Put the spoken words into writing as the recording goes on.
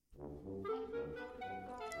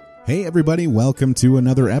Hey everybody, welcome to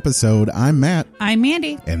another episode. I'm Matt. I'm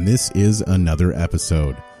Mandy. And this is another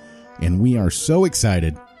episode. And we are so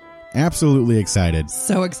excited. Absolutely excited.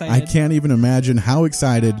 So excited. I can't even imagine how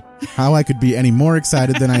I could be any more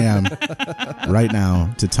excited than I am right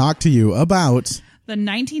now to talk to you about the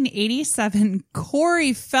 1987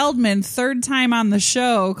 Corey Feldman third time on the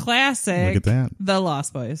show classic. Look at that. The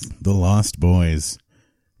Lost Boys. The Lost Boys.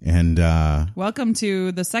 And welcome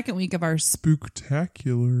to the second week of our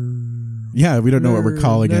spooktacular. Yeah, we don't know what we're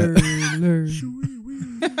calling it.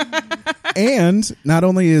 And not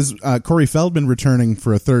only is Corey Feldman returning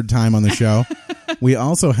for a third time on the show, we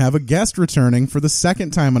also have a guest returning for the second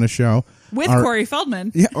time on a show. With Corey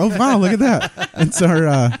Feldman. Yeah. Oh, wow. Look at that. It's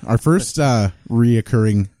our first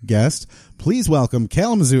reoccurring guest. Please welcome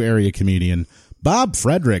Kalamazoo area comedian Bob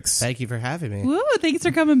Fredericks. Thank you for having me. Woo, thanks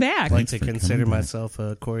for coming back. I like to consider myself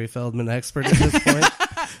a Corey Feldman expert at this point.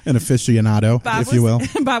 An aficionado, if you will.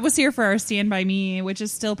 Bob was here for our Stand By Me, which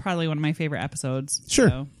is still probably one of my favorite episodes. Sure.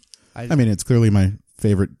 So. I mean, it's clearly my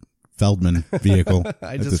favorite Feldman vehicle.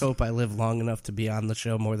 I just hope I live long enough to be on the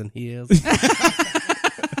show more than he is.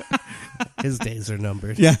 His days are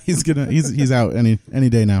numbered. Yeah, he's out any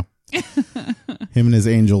day now. Him and his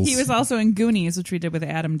angels. He was also in Goonies, which we did with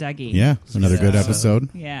Adam Deggy. Yeah, another good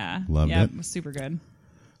episode. Yeah. Loved it. It was super good.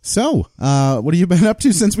 So, what have you been up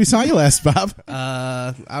to since we saw you last, Bob?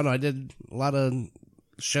 I don't know. I did a lot of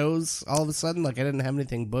shows all of a sudden. Like, I didn't have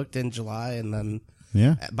anything booked in July, and then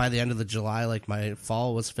by the end of the July, like, my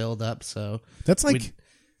fall was filled up. So that's like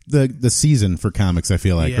the season for comics, I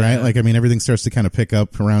feel like, right? Like, I mean, everything starts to kind of pick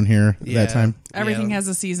up around here that time. Everything has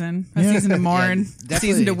a season. A season to mourn, a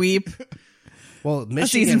season to weep. Well, Michigan, a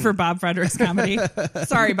season for Bob Fredericks comedy.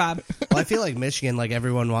 Sorry, Bob. Well, I feel like Michigan, like,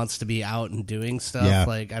 everyone wants to be out and doing stuff. Yeah.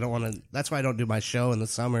 Like, I don't want to. That's why I don't do my show in the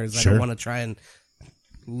summers. Sure. I don't want to try and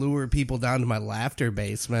lure people down to my laughter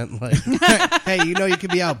basement. Like, hey, you could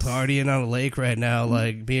be out partying on a lake right now,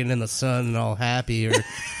 like being in the sun and all happy, or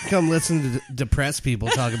come listen to depressed people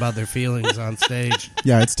talk about their feelings on stage.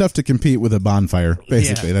 Yeah, it's tough to compete with a bonfire.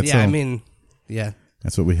 Basically, that's all. I mean,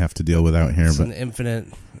 that's what we have to deal with out here. It's but an infinite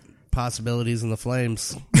possibilities in the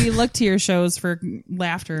flames. We look to your shows for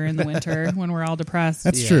laughter in the winter when we're all depressed.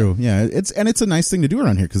 That's true. Yeah, it's a nice thing to do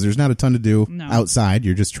around here because there's not a ton to do outside.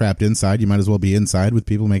 You're just trapped inside. You might as well be inside with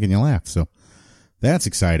people making you laugh. So that's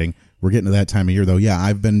exciting. We're getting to that time of year, though. Yeah,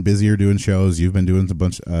 I've been busier doing shows. You've been doing a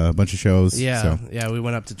bunch of shows. Yeah, we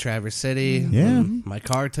went up to Traverse City. Yeah, my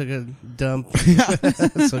car took a dump.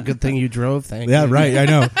 So good thing you drove. Thank you. Yeah, right. I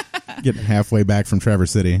know. Getting halfway back from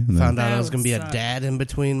Traverse City. And found out I was going to be a dad in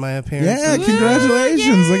between my appearances. Yeah,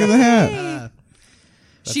 congratulations. Look at that.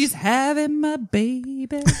 She's having my baby.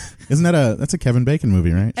 Isn't that's a Kevin Bacon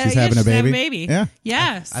movie, right? She's having a baby. Yeah.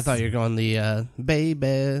 Yes. I thought you were going the baby,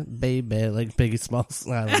 like Biggie Smalls.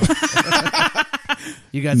 I don't know.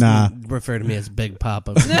 You guys can refer to me as Big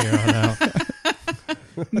Papa from here on out.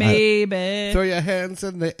 Maybe. Throw your hands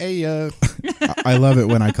in the air. I love it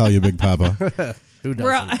when I call you Big Papa. Who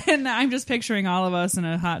doesn't? And I'm just picturing all of us in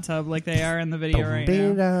a hot tub like they are in the video right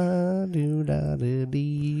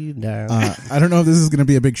now. I don't know if this is going to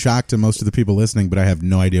be a big shock to most of the people listening, but I have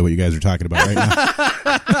no idea what you guys are talking about right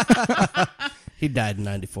now. He died in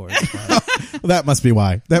 94. Well, that must be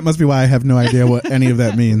why. That must be why I have no idea what any of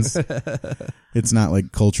that means. It's not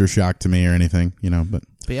like culture shock to me or anything, But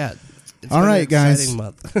yeah. It's all right, guys.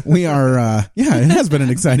 Month. We are. It has been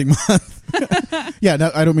an exciting month. Yeah,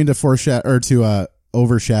 no, I don't mean to foreshadow or to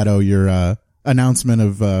overshadow your announcement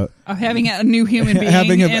of having a new human being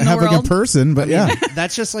having in the world. A person, but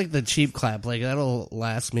that's just like the cheap clap. Like, that'll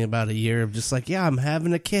last me about a year of just like, I'm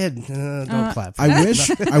having a kid. Don't clap. I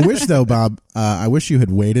wish though, Bob. I wish you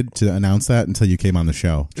had waited to announce that until you came on the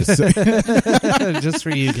show. Just just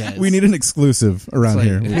for you guys. We need an exclusive around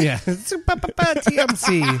here. Yeah,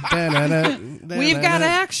 TMC. We've got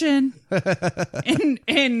action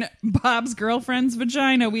in Bob's girlfriend's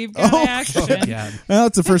vagina. We've got action. God. Well,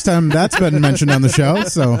 it's the first time that's been mentioned on the show.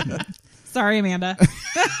 So sorry, Amanda.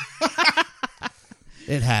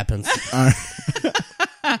 It happens.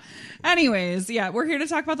 Anyways, we're here to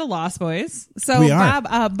talk about the Lost Boys. So, we are.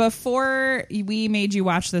 Bob, before we made you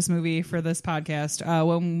watch this movie for this podcast,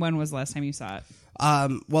 when was the last time you saw it?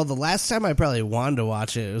 Well, the last time I probably wanted to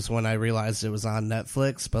watch it was when I realized it was on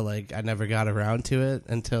Netflix, but like I never got around to it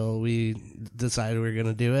until we decided we were going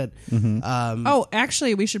to do it. Mm-hmm.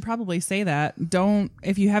 Actually, we should probably say that.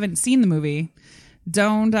 If you haven't seen the movie,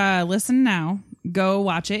 don't listen now. Go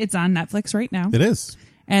watch it. It's on Netflix right now. It is.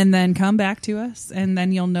 And then come back to us, and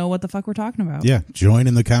then you'll know what the fuck we're talking about. Yeah, join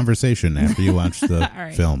in the conversation after you watch the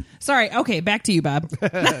film. Sorry. Okay, back to you, Bob.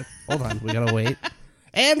 Hold on. We got to wait.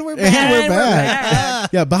 And we're back. And we're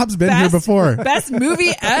back. Yeah, Bob's been here before. Best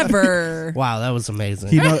movie ever. Wow, that was amazing.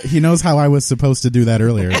 He knows how I was supposed to do that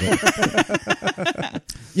earlier. But.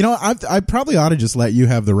 You know, I probably ought to just let you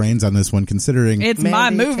have the reins on this one, considering it's my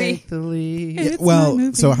movie. Take the lead. It's well, my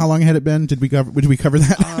movie. So how long had it been? Did we cover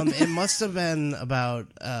that? It must have been about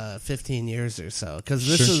 15 years or so, because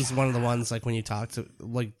this is one of the ones like when we talked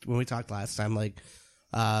last time, like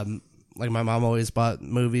my mom always bought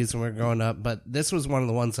movies when we were growing up, but this was one of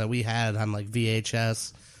the ones that we had on like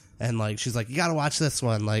VHS, and like she's like, you got to watch this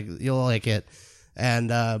one, like you'll like it. And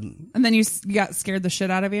then you got scared the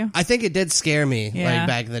shit out of you. I think it did scare me like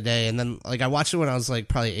back in the day, and then like I watched it when I was like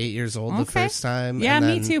probably 8 years old the first time. Yeah, and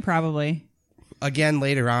me too, probably. Again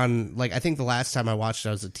later on, like I think the last time I watched it,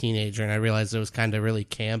 I was a teenager, and I realized it was kind of really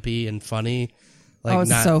campy and funny. Like,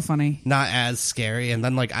 it's so funny, not as scary. And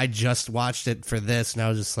then like I just watched it for this, and I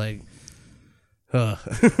was just like, oh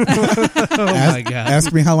my god!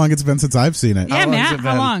 Ask me how long it's been since I've seen it. Yeah, Matt,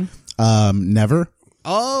 how long? Never.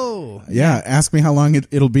 Oh, yeah. Ask me how long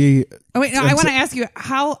it'll be. Oh wait, no. I want to ask you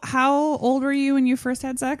how old were you when you first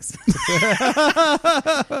had sex? Because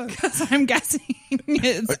I'm guessing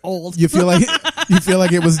it's old. You feel like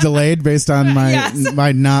it was delayed based on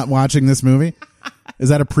my not watching this movie? Is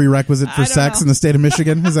that a prerequisite for sex in the state of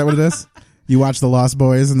Michigan? Is that what it is? You watch The Lost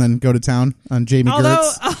Boys and then go to town on Jamie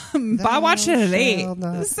Gertz? Bob watched it at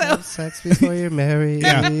 8. So sex before you're married.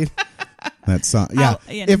 Yeah. That song. Yeah.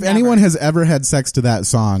 If never. anyone has ever had sex to that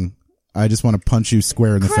song, I just want to punch you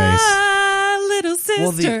square in the face. Cry, little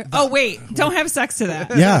sister. Oh wait, don't have sex to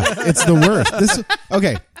that. Yeah, it's the worst.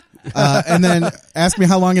 Okay. And then ask me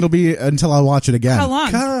how long it'll be until I watch it again. How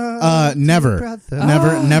long? Never,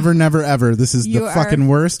 never, ever. This is the fucking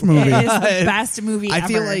worst movie. It is the best movie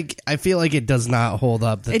ever. I feel like it does not hold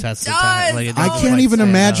up the test of time. Like, I can't even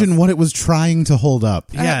imagine what it was trying to hold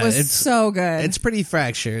up. Yeah, it was so good. It's pretty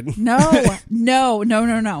fractured. No.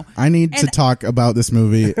 I need to talk about this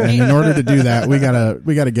movie, and in order to do that, we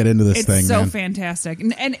gotta get into this thing. It's so man. fantastic,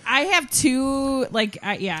 and I have two.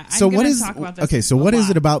 So I'm what is talk about this okay? So what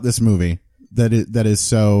is it about this movie that is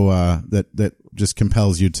so that just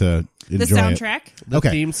compels you to enjoy the soundtrack? The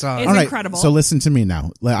theme song is incredible. So listen to me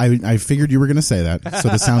now. I figured you were going to say that. So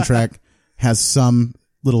the soundtrack has some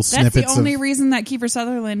little snippets. That's the only reason that Kiefer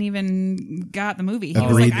Sutherland even got the movie. He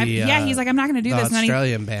was like, he's like, I'm not going to do this.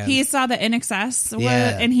 Australian band. He saw the INXS,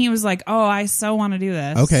 and he was like, oh, I so want to do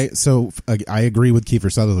this. Okay, so I agree with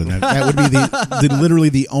Kiefer Sutherland. That would be literally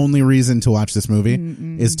the only reason to watch this movie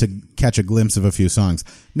is to catch a glimpse of a few songs.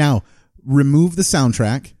 Now, remove the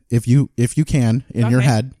soundtrack if you can in your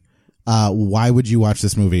head. Why would you watch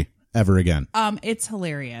this movie ever again? It's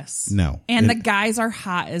hilarious. No, and the guys are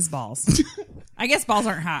hot as balls. I guess balls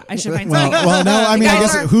aren't hot. I should find well, no. I mean, I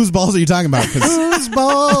guess whose balls are you talking about? Whose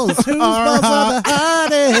balls? Whose balls are the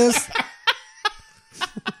hottest?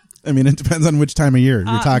 I mean, it depends on which time of year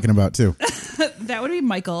you're talking about too. That would be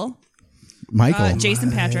Michael. Jason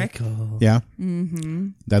Jason Patrick. Yeah. Mm-hmm.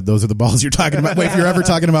 Those are the balls you're talking about. Wait, if you're ever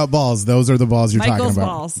talking about balls, those are the balls you're talking about.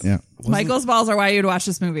 Balls. Yeah. Michael's balls are why you'd watch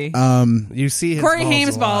this movie. You see his Corey balls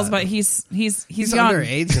Haim's a balls, lot. but he's young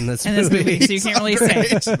underage in this movie. so you can't really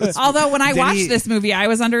say. Although when I watched this movie, I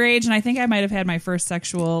was underage, and I think I might have had my first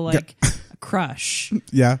sexual crush.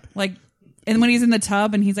 Yeah. And when he's in the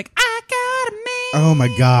tub and he's like, I got a man. Oh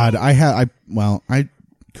my God, I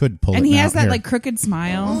could pull it. And he has that here. crooked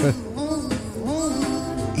smile.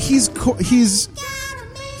 He's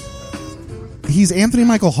Anthony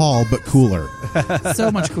Michael Hall, but cooler.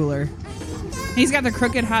 So much cooler. He's got the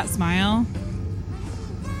crooked hot smile.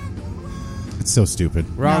 It's so stupid.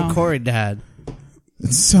 Wrong Corey dad.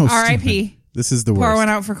 It's so R.I.P. stupid. This is the worst. Pour one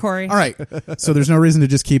out for Corey. All right. So there's no reason to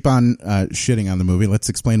just keep on shitting on the movie. Let's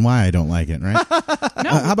explain why I don't like it, right? No.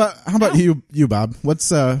 How about you, Bob?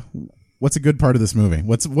 What's a good part of this movie?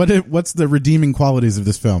 What's the redeeming qualities of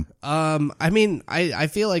this film? I mean, I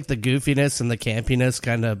feel like the goofiness and the campiness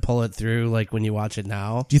kind of pull it through, like when you watch it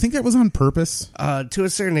now. Do you think that was on purpose? To a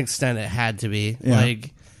certain extent, it had to be. Yeah.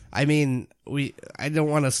 Like, I mean, I don't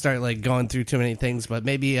want to start going through too many things, but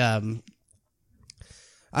maybe I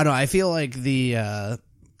don't know. I feel like it's so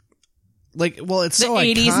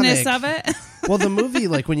iconic. The 80s-ness of it. Well, the movie,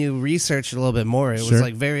 when you research it a little bit more, it was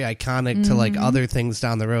very iconic to other things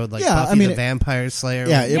down the road, Buffy the Vampire Slayer.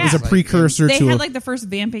 Yeah, it was a precursor they to. They had the first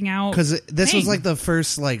vamping out because this was the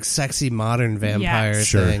first sexy modern vampire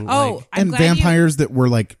thing. Oh, and vampires that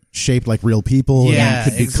were shaped like real people and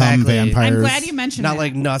could become vampires. I'm glad you mentioned not that.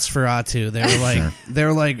 like Nosferatu. They were they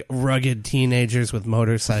were rugged teenagers with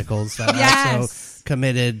motorcycles that also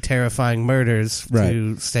committed terrifying murders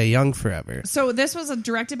to stay young forever. So this was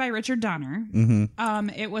directed by Richard Donner.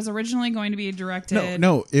 It was originally going to be directed...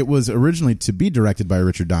 No, it was originally to be directed by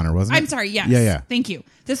Richard Donner, wasn't it? I'm sorry, yes. Yeah. Thank you.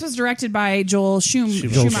 This was directed by Joel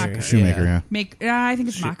Schumacher. Schumacher, I think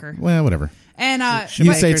it's Macher. Well, whatever. And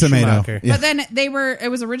you say tomato. But then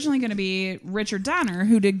it was originally going to be Richard Donner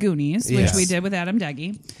who did Goonies, which we did with Adam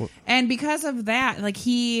Deggy. And because of that, like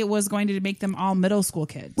he was going to make them all middle school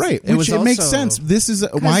kids. Right. Which it makes sense. This is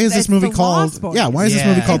why is this movie called why is this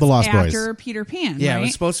movie called The Lost Boys? After Peter Pan. Yeah, right? It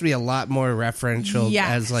was supposed to be a lot more referential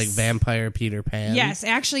as like vampire Peter Pan. Yes,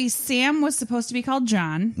 actually Sam was supposed to be called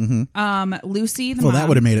John. Lucy the mom that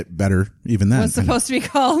would have made it better even then. Was supposed to be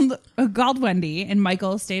called Wendy, and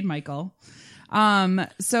Michael stayed Michael.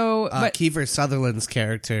 Kiefer Sutherland's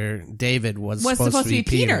character David was supposed to be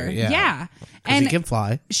Peter. Yeah. And he can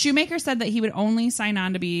fly. Shoemaker said that he would only sign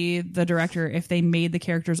on to be the director if they made the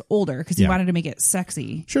characters older because he wanted to make it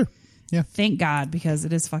sexy. Sure. Yeah. Thank God, because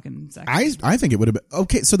it is fucking sexy. I think it would have been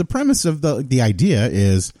okay. So the premise of the idea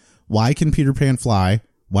is, why can Peter Pan fly?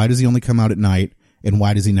 Why does he only come out at night? And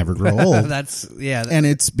why does he never grow old? And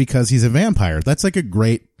it's because he's a vampire. That's like a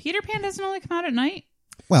great... Peter Pan doesn't only come out at night?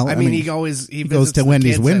 Well, I mean, he goes to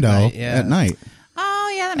Wendy's window at night.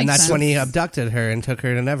 Oh, yeah, that makes sense. And that's when he abducted her and took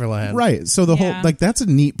her to Neverland. Right. So the whole, that's a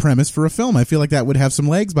neat premise for a film. I feel like that would have some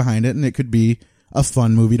legs behind it, and it could be a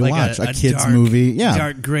fun movie to watch. A kid's movie. Yeah.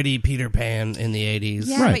 Dark, gritty Peter Pan in the 80s.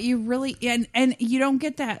 Yeah, but you really... And you don't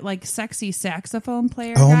get that, like, sexy saxophone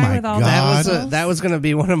player guy my with all God. That was going to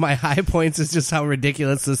be one of my high points, is just how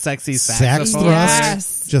ridiculous the sexy saxophone sax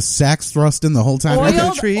thrust. Just sax thrusting the whole time.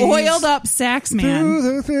 Oiled up sax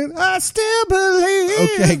man. I still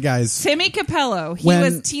believe. Okay, guys. Timmy Capello. He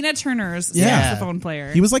was Tina Turner's saxophone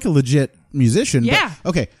player. He was like a legit musician. Yeah. But,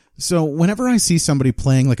 okay. So whenever I see somebody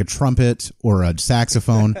playing like a trumpet or a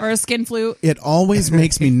saxophone or a skin flute, it always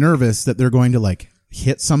makes me nervous that they're going to like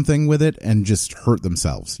hit something with it and just hurt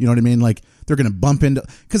themselves. You know what I mean? Like they're going to bump into,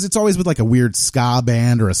 because it's always with like a weird ska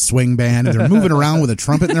band or a swing band, and they're moving around with a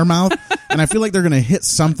trumpet in their mouth, and I feel like they're going to hit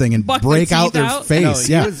something and break out their face.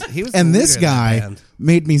 He was and this guy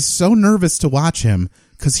made me so nervous to watch him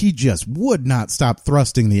because he just would not stop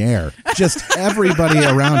thrusting the air. Just everybody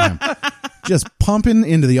around him. Just pumping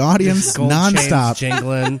into the audience nonstop,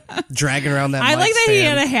 jingling, dragging around that. I like that stand. he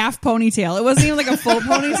had a half ponytail. It wasn't even like a full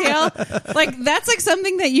ponytail. Like that's like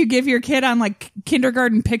something that you give your kid on like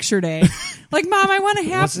kindergarten picture day. Like, Mom, I want a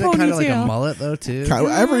half ponytail. Wasn't it kind of like a mullet though too?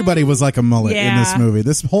 Everybody was like a mullet in this movie.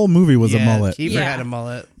 This whole movie was a mullet. Kiefer had a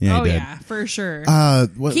mullet. Yeah, he did. Yeah, for sure.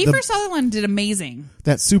 Kiefer Sutherland did amazing.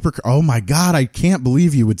 That super. Oh my God, I can't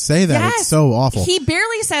believe you would say that. Yes. It's so awful. He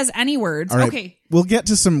barely says any words. Right. Okay. We'll get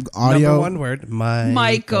to some audio. Number one word,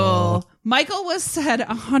 Michael. Michael was said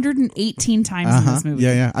 118 times in this movie.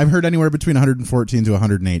 Yeah. I've heard anywhere between 114 to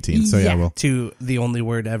 118. So yeah, well, to the only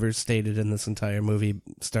word ever stated in this entire movie,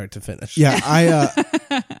 start to finish. Yeah,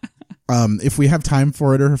 if we have time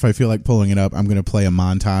for it, or if I feel like pulling it up, I'm going to play a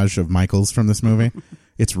montage of Michael's from this movie.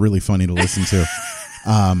 It's really funny to listen to.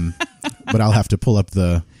 But I'll have to pull up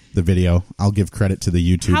the video. I'll give credit to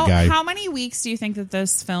the YouTube guy. How many weeks do you think that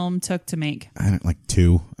this film took to make? Like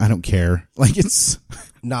 2. I don't care. Like it's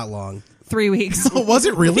not long. 3 weeks. Was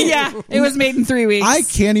it really? Yeah, it was made in 3 weeks. I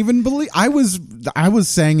can't even believe. I was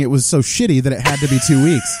saying it was so shitty that it had to be 2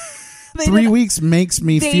 weeks. 3 weeks makes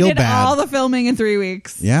me feel bad. They did all the filming in 3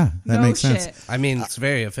 weeks. Yeah, that makes sense. I mean, it's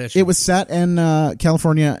very efficient. It was set in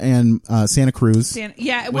California and Santa Cruz. Santa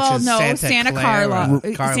Carla.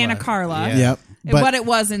 Santa Carla. Yeah. Yep. But it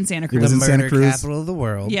was in Santa Cruz. It was in the Santa murder Cruz. capital of the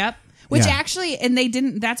world. Yep. Which actually, and they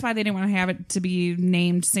didn't, that's why they didn't want to have it to be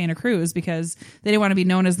named Santa Cruz, because they didn't want to be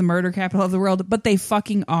known as the murder capital of the world, but they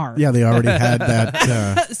fucking are. Yeah, they already had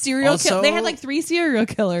that. Serial killer. They had like 3 serial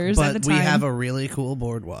killers at the time. But we have a really cool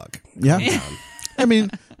boardwalk. Yeah. I mean,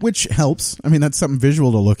 which helps. I mean, that's something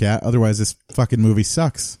visual to look at. Otherwise, this fucking movie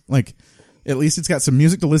sucks. Like, at least it's got some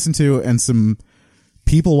music to listen to and some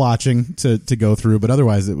people watching to go through, but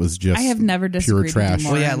otherwise it was just I have never disagreed pure trash. with you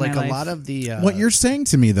more well, yeah, in like my a life. lot of the what you're saying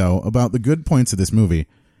to me though about the good points of this movie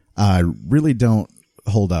really don't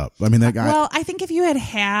hold up. I mean, that guy. Well, I think if you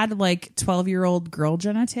had like 12-year-old girl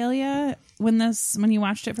genitalia when you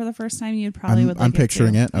watched it for the first time, you'd probably would like I'm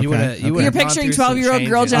picturing it. Okay. You're picturing 12-year-old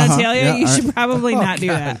girl genitalia. Yeah, you should probably not do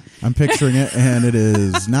that. I'm picturing it, and it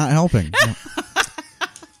is not helping.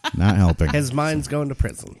 Not helping. His mind's going to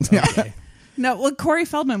prison. Okay. No, well, Corey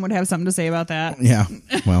Feldman would have something to say about that. Yeah.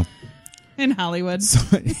 Well, in Hollywood.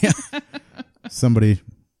 Somebody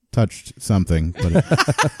touched something, but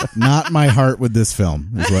not my heart with this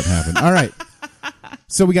film is what happened. All right.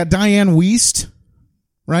 So we got Diane Wiest,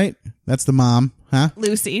 right? That's the mom. Huh?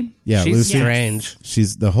 Lucy. Yeah, She's Lucy. strange.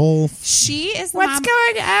 She's the whole. She is the What's mom.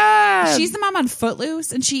 going on? She's the mom on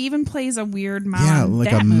Footloose, and she even plays a weird mom. Yeah, on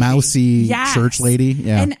like that a movie. mousy Yes. church lady.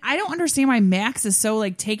 Yeah. And I don't understand why Max is so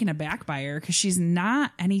like taken aback by her because she's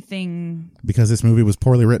not anything. Because this movie was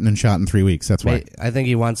poorly written and shot in 3 weeks. That's why. I think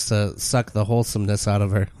he wants to suck the wholesomeness out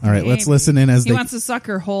of her. All right, let's Maybe. listen in as He they. wants to suck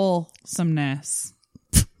her wholesomeness.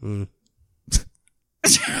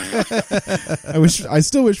 I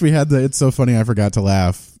still wish we had the "It's so funny I forgot to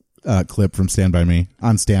laugh" clip from Stand By Me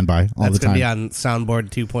on standby all That's the time. gonna be on Soundboard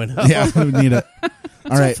 2.0. Yeah, we need it.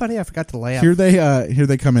 All right, So funny, I forgot to laugh. here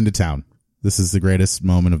they come into town. This is the greatest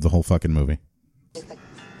moment of the whole fucking movie.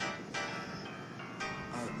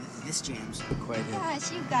 This jam's quite a...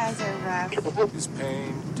 Gosh, you guys are rough. This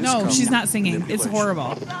pain, No, she's not singing. It's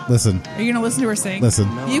horrible. Listen, Are you gonna listen to her sing? listen.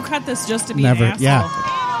 You cut this just to be Never. an asshole.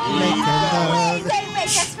 Yeah. Wait,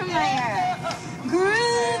 that's from my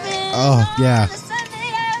grooving. Oh yeah.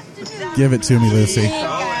 Give it to me, Lucy.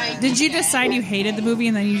 Did you decide you hated the movie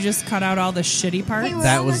and then you just cut out all the shitty parts?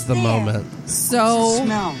 That was the moment. So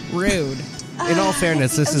Smell. rude. In all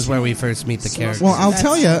fairness, this is where we first meet the character. Well, I'll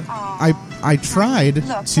tell you, I tried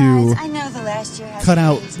Look, to guys, I know the last year has cut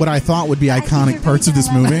out been what I thought would be I think iconic you're parts of really this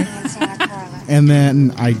gonna movie, love me in Santa Carla. and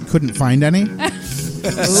then I couldn't find any. Ooh,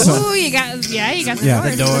 you got the Yeah, doors. the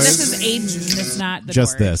But doors. this is Aiden. It's not the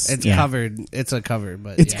Just doors. this. It's Yeah. covered. It's a cover,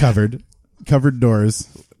 but It's yeah. covered doors.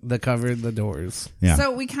 The doors. Yeah,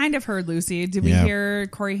 So we kind of heard Lucy. Did we Yeah. hear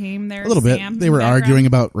Corey Haim there? a little bit. Sam, They in were the background? arguing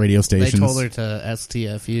about radio They stations. told her to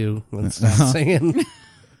STFU and stop singing.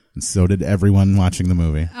 And so did everyone watching the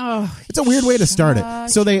movie. Oh, It's a weird way to start it.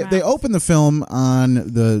 So they open the film on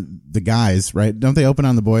the guys, right? Don't they open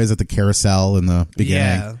on the boys at the carousel in the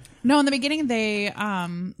beginning? Yeah. no! In the beginning, they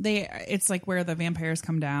it's like where the vampires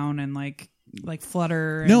come down and like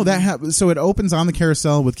flutter. No, and- that happens. So it opens on the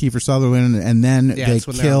carousel with Kiefer Sutherland, and then Yeah, they it's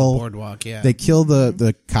when they're on the kill boardwalk. Yeah. they kill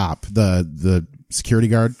the cop, the security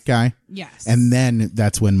guard guy. Yes. And then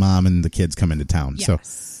that's when Mom and the kids come into town. Yes.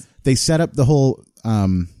 So they set up the whole.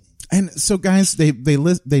 And so, guys, they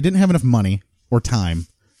didn't have enough money or time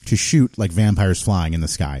to shoot like vampires flying in the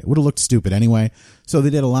sky. It would have looked stupid anyway. So they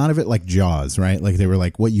did a lot of it like Jaws, right? Like they were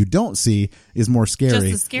like, what you don't see is more scary, Just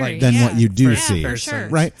as scary, than yeah. what you do Yeah, see, for sure.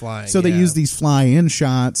 right? Flying, so they yeah. use these fly-in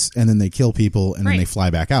shots, and then they kill people, and then Right. they fly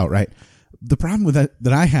back out, right? The problem with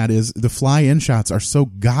that I had is the fly-in shots are so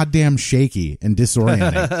goddamn shaky and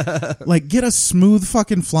disorienting. Like, get a smooth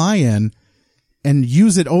fucking fly-in and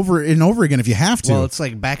use it over and over again if you have to. Well, it's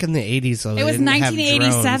like back in the 80s. Though, It was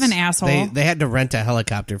 1987, asshole. They had to rent a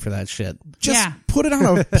helicopter for that shit. Just Yeah. put it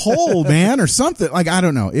on a pole, man, or something. Like, I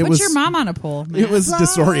don't know. It Put was your mom on a pole. Man. It was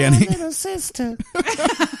disorienting. Little sister.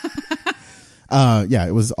 Yeah,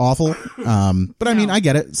 it was awful. But I mean, I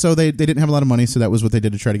get it. So they didn't have a lot of money, so that was what they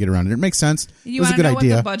did to try to get around it. It makes sense. You it was a wanna good know idea.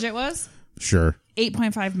 what the budget was? Sure.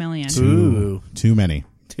 $8.5 million. Ooh. Too many.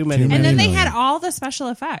 Too many. And then they million. had all the special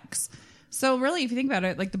effects. So really, if you think about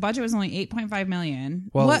it, like the budget was only $8.5 million.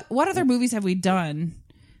 Well- what other movies have we done,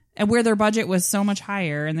 and where their budget was so much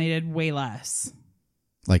higher and they did way less?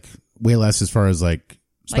 Like, way less as far as like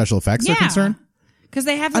special effects are concerned. Because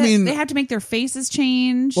they have I mean- they have to make their faces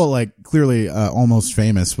change. Well, like clearly, Almost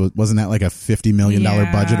Famous wasn't that like a $50 million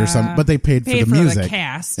budget or something? But they paid for the music,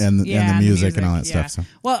 cast, and Yeah, the music and all that yeah. stuff. So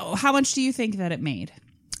Well, how much do you think that it made?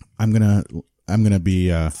 I'm gonna be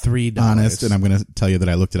 $3. honest, and I'm gonna tell you that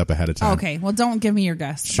I looked it up ahead of time. Okay, well, don't give me your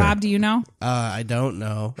guess. Sure. Bob, do you know? I don't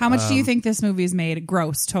know. How much do you think this movie's made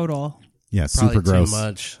gross total? Yeah, Probably super gross. Too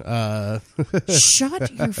much.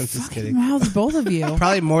 Shut your fucking kidding. mouths, both of you.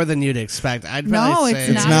 Probably more than you'd expect. I'd No, probably it's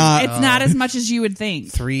say not. not. It's not as much as you would think.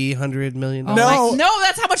 $300 million. Oh No. my- no,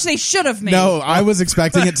 that's how much they should have made. No, I was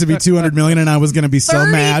expecting it to be 200 million, and I was gonna be so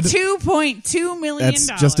mad. $32.2 million. That's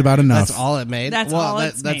just about enough. That's all it made. That's well, all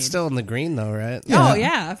that, it's that's made. still in the green though, right? Oh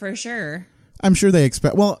yeah, for sure. I'm sure they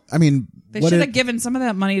expect. Well, I mean, They what should it- have given some of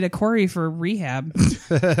that money to Corey for rehab.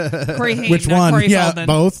 Corey Haim, which not one? Corey Yeah, Feldman.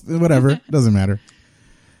 both. Whatever, doesn't matter.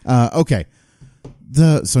 Okay.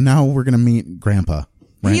 So now we're gonna meet Grandpa.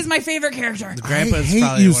 Right? He's my favorite character. Grandpa's I hate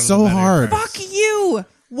probably you one of the so better hard. parts. Fuck you.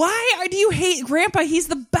 Why do you hate Grandpa? He's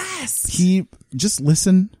the best. He just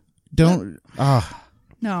listen. Don't.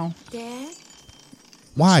 No. Dad?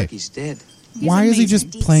 Why? He's dead. Why is he amazing.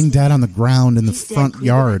 just playing dead on the ground in the He's dead. front Can we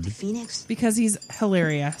go back yard? to Phoenix? Because he's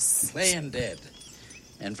hilarious. Playing dead.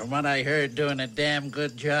 And from what I heard, doing a damn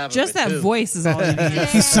good job Just of it, that too. voice is all you need.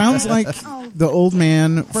 He sounds like the old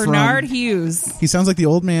man Bernard from. Hughes. He sounds like the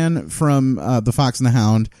old man from The Fox and the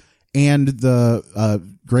Hound, and the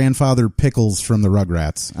grandfather Pickles from the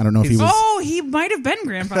Rugrats. I don't know if he was. Oh, he might have been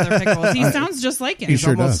Grandfather Pickles. He sounds just like him. He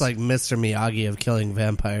sure almost does. like Mr. Miyagi of killing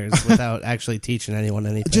vampires without actually teaching anyone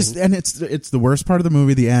anything. And it's the worst part of the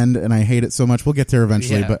movie, the end, and I hate it so much. We'll get there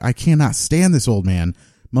eventually, Yeah. but I cannot stand this old man,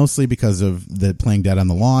 mostly because of the playing dead on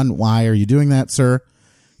the lawn. Why are you doing that, sir?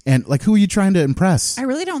 And like, who are you trying to impress? I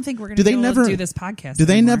really don't think we're going Do to they be able never to do this podcast. Do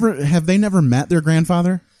they anymore. have they never met their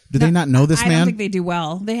grandfather? Do they not know this I man? don't think they do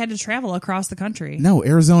well. They had to travel across the country. No,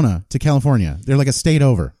 Arizona to California. They're like a state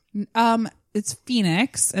over. It's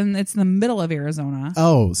Phoenix, and it's in the middle of Arizona.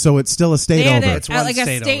 Oh, so it's still a state They had over. It's one like a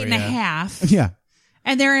state state over, and a yeah. half, Yeah.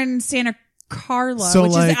 and they're in Santa Carla, So,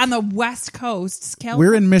 which like, is on the west coast. California.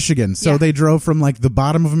 We're in Michigan, so Yeah. they drove from like the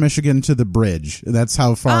bottom of Michigan to the bridge. That's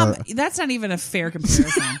how far. That's not even a fair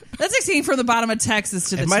comparison. That's like saying from the bottom of Texas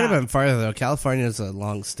to the it top. might have been farther though. California is a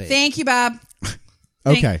long state. Thank you, Bob.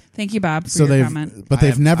 Okay. Thank you, Bob, for So your comment. but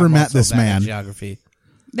they've never I'm met also this bad at man. Geography.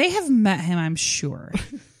 They have met him, I'm sure.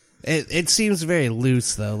 It seems very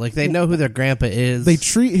loose though. Like they know who their grandpa is. They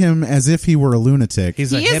treat him as if he were a lunatic.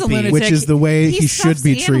 He's He a is a hippie. lunatic. Which is the way he should stuffs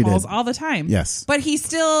be animals treated. all the time. Yes. But he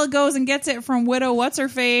still goes and gets it from Widow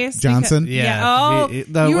What's-Her-Face. Johnson? because- Yeah. Oh,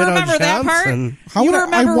 The you Widow remember that part? Johnson. How you would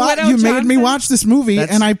remember Widow you made me Johnson? watch this movie,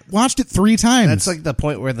 That's- and I watched it 3 times. That's like the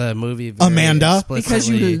point where the movie very Amanda? Because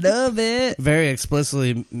you explicitly- love it. very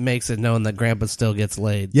explicitly makes it known that grandpa still gets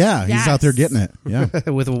laid. yeah, he's out there Yes. getting it.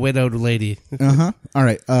 Yeah. With a widowed lady. Uh-huh. All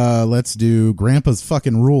right, let's do Grandpa's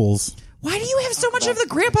fucking rules. Why do you have so much of the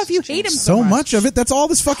grandpa if you hate him So much of it, that's all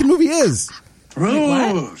this fucking movie is.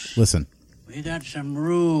 Rules. Listen, We got some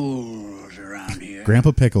rules around here.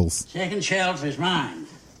 Grandpa Pickles. Second shelf is mine.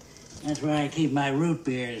 That's where I keep my root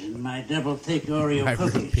beers and my double thick Oreo My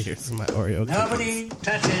root cookies. beers and my Oreo cookies. Nobody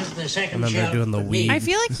touches the second Remember shelf. doing the but weed. me. I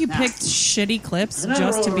feel like you picked shitty clips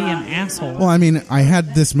just to be an asshole. Well, I mean, I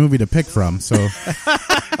had this movie to pick from, so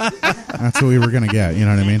that's what we were going to get. You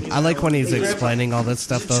know what I mean? I like when he's explaining all this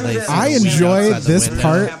stuff though. They see I the window enjoy outside the this window.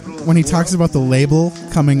 part when he talks about the label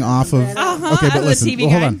coming off of. Uh-huh, Okay, out but of the listen, TV well,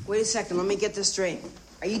 hold guide. on. Wait a second, let me get this straight.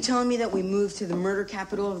 Are you telling me that we moved to the murder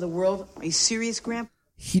capital of the world? Are you serious, Grandpa?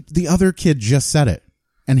 The other kid just said it,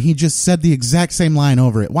 and he just said the exact same line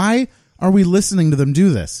over it. Why are we listening to them do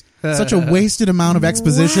this? Such a wasted amount of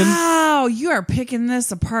exposition. Wow, you are picking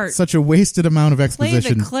this apart. Such a wasted amount of Play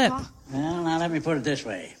exposition. the clip. Well, now let me put it this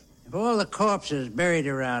way. If all the corpses buried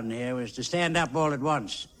around here was to stand up all at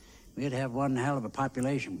once, we'd have one hell of a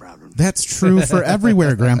population problem. That's true for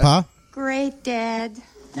everywhere, Grandpa. Great, Dad.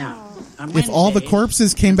 Now, on If all the Wednesdays,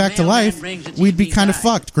 corpses came back to mailman life, brings a we'd be TV kind of guide.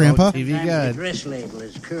 fucked, Grandpa. TV And guide. the address label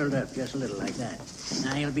is curled up just a little like that.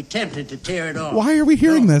 Now you'll be tempted to tear it off. Why are we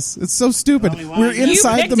hearing No. this? It's so stupid. Only one We're you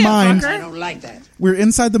inside picked the it, mind. fucker. I don't like that. We're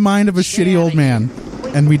inside the mind of a shitty old man,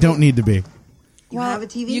 and we don't need to be. You have a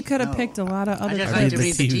TV? You could have No. picked a lot of I other just clips. like to the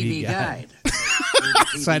read the TV TV guide.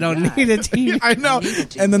 So I don't need a TV. I know.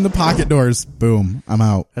 And then the pocket doors. Boom. I'm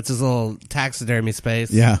out. That's his little taxidermy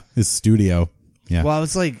space. Yeah, his studio. Yeah. Well,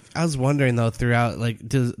 I was wondering though throughout, like,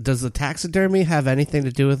 does the taxidermy have anything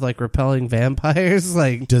to do with like repelling vampires?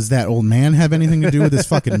 Like, Does that old man have anything to do with this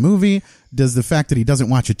fucking movie? Does the fact that he doesn't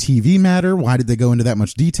watch a TV matter? Why did they go into that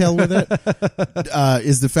much detail with it?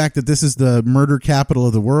 Is the fact that this is the murder capital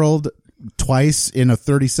of the world twice in a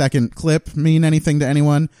 30-second clip mean anything to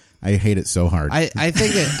anyone? I hate it so hard. I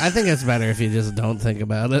think it's better if you just don't think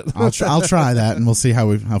about it. I'll try that, and we'll see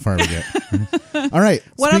how far we get. All right.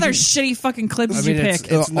 What other shitty fucking clips I did mean, you it's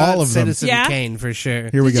pick? All not of them. Citizen Yeah? Kane for sure.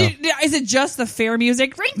 Here we go. Is it just the fair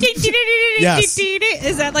music? Yes.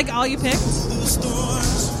 Is that like all you picked?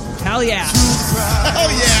 Hell yeah.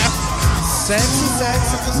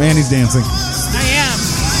 Sex. Mandy's dancing. I am.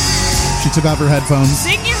 She took off her headphones.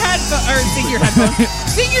 Sing your headphones.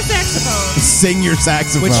 Sing your saxophone. Sing your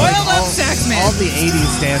saxophone. Oiled up sax man. All the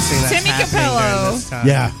 80s dancing that's Timmy happening Capello. during this time.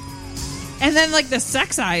 Yeah. And then like the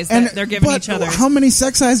sex eyes that they're giving but each other. How many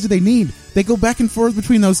sex eyes do they need? They go back and forth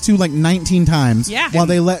between those two like 19 times. Yeah. While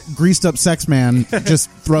they let greased up sex man just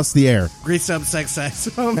thrust the air. Greased up sex.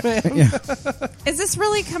 Oh man. Is this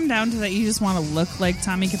really come down to that you just want to look like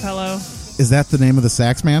Tommy Capello? Is that the name of the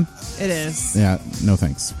sax man? It is. Yeah. No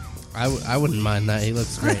thanks. I wouldn't mind that. He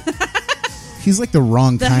looks great. He's like the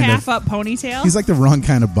wrong The kind half of. up ponytail. He's like the wrong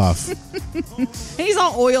kind of buff. And he's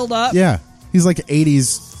all oiled up. Yeah. He's like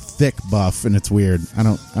 80s thick buff, and it's weird. I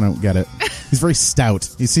don't get it. He's very stout.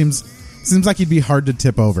 He seems like he'd be hard to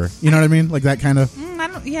tip over. You know what I mean? Like that kind of.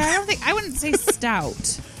 I wouldn't say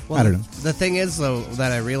stout. Well, I don't know. The thing is, though,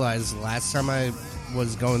 that I realized last time I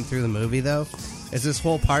was going through the movie, though, is this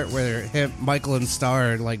whole part where Michael and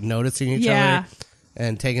Star are like noticing each Yeah. other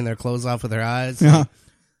and taking their clothes off with their eyes. Yeah. Like,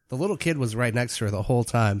 the little kid was right next to her the whole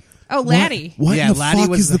time. Oh, Laddie. What Yeah, in the Laddie fuck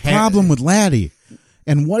was is the the hair- problem with Laddie?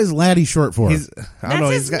 And what is Laddie short for? I don't That's know.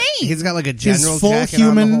 his name. He's got like a general full jacket on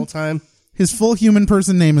human- the whole time. His full human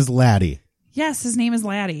person name is Laddie. Yes, his name is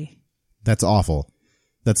Laddie. That's awful.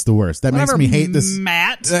 That's the worst. That Whatever, makes me hate this.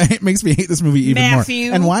 Matt. It makes me hate this movie even Matthew.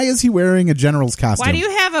 more. And why is he wearing a general's costume? Why do you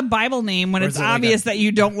have a Bible name when Or it's is it like obvious that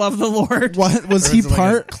you don't love the Lord? What was Or he is it like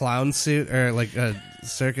part? a clown suit or like a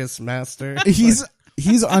circus master?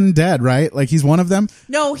 He's undead, right? Like he's one of them.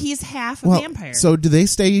 No, he's half a Well, vampire. so do they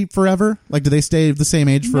stay forever? Like, do they stay the same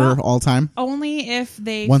age for No. all time? Only if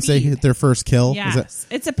they Once they feed. hit their first kill? Yes. Is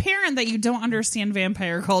it? It's apparent that you don't understand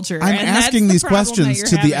vampire culture. I'm and that's asking the these problem questions that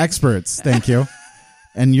to you're the having. experts. Thank you.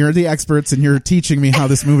 And you're the experts, and you're teaching me how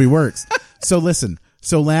this movie works. So listen.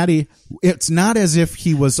 So Laddie, it's not as if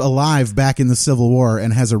he was alive back in the Civil War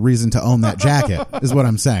and has a reason to own that jacket, is what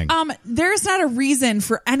I'm saying. There's not a reason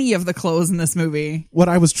for any of the clothes in this movie. What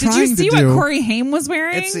I was Did trying you see to do. what Corey Haim was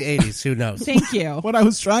wearing? It's the 80s. Who knows? Thank you. What I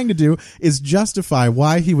was trying to do is justify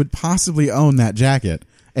why he would possibly own that jacket,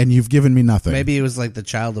 and you've given me nothing. Maybe he was like the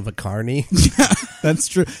child of a carny. That's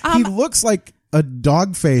true. He looks like a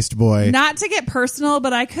dog-faced boy. Not to get personal,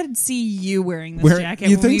 but I could see you wearing this Where- jacket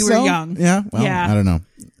you when think we were so? young. Yeah. Well, Yeah. I don't know.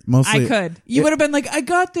 Mostly, I could. You would have been like, I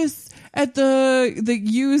got this at the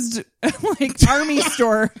used like army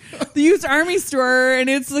store, the used army store, and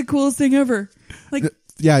it's the coolest thing ever. Like,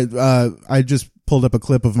 Yeah. I just pulled up a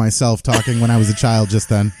clip of myself talking when I was a child just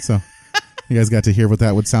then, so you guys got to hear what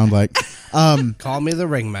that would sound like. Call me the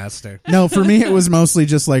ringmaster. No, for me it was mostly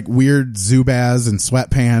just like weird Zubaz and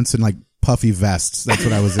sweatpants and like puffy vests. That's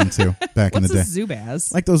what I was into back in the what's day. a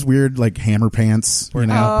Zubaz? Like those weird like hammer pants, you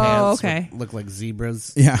know. Oh, Pants okay. would look like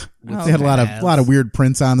zebras. Yeah, Oh, they had a lot okay. of weird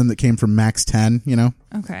prints on them that came from Max 10. You know.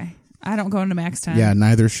 Okay. I don't go into Max 10. Yeah,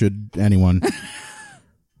 neither should anyone.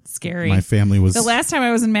 Scary. My family was. The last time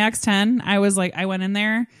I was in Max 10, I was like, I went in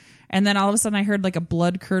there, and then all of a sudden I heard like a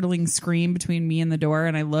blood curdling scream between me and the door,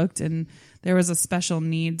 and I looked, and there was a special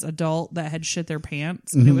needs adult that had shit their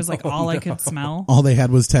pants, and it was like all I could smell. all they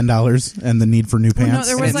had was $10 and the need for new pants.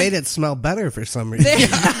 there And was it like- made it smell better for some reason.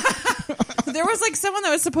 There was like someone that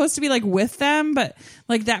was supposed to be like with them, but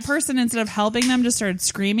like that person, instead of helping them, just started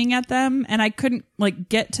screaming at them, and I couldn't like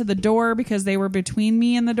get to the door because they were between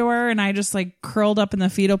me and the door, and I just like curled up in the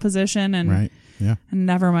fetal position and Right. Yeah. and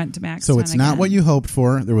never went to Max. So 10 it's not again. what you hoped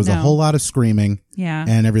for. There was a No. whole lot of screaming. Yeah.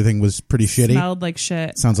 And everything was pretty shitty. Smelled like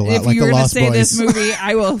shit. Sounds a lot if like you The were Lost to say Boys. this movie,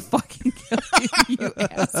 I will fucking kill you, you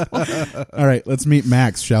asshole. All right, let's meet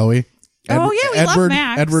Max, shall we? Oh, yeah, we love Edward,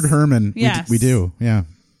 Max. Edward Herman. Yes. We do, yeah.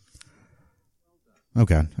 Oh,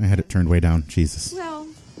 God. I had it turned way down. Jesus. Well,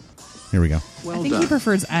 Here we go. I think he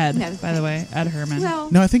prefers Ed, No, by the way. Ed Herman. well.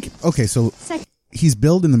 No, I think, okay, so Second. he's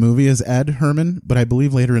billed in the movie as Ed Herman, but I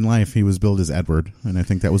believe later in life he was billed as Edward, and I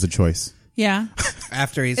think that was a choice. Yeah.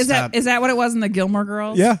 After he Is stopped. that what it was in the Gilmore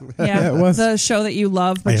Girls? Yeah. Yeah. Yeah, it was. The show that you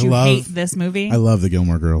love, but I you love- hate this movie. I love the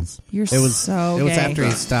Gilmore Girls. You're It was so It was gay. after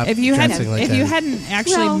he stopped. If you dressing like if that. you hadn't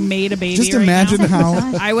actually Well, made a baby, Just right imagine now,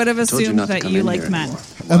 how I would have assumed not to that come you in liked here men. anymore.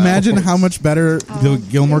 imagine how much better the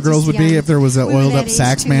Gilmore you're Girls just would be young. if there was an We were oiled that up age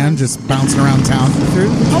sax too, man huh? just bouncing around town.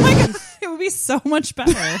 Oh my god, it would be so much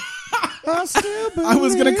better. I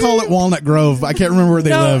was gonna call it Walnut Grove. I can't remember where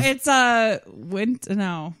they No, live. it's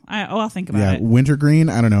no. I'll think about Yeah, it. wintergreen.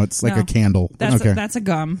 I don't know. It's like No. a candle. That's okay. that's a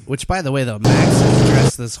gum. Which, by the way, though, Max is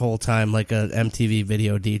dressed this whole time like a MTV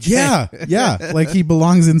video DJ. Yeah, yeah. Like he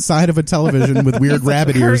belongs inside of a television with weird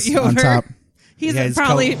rabbit ears Kurt on Yoder. top. He's Yeah, he's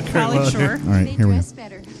probably Kurt probably Loder. sure. All right, They here we go. dress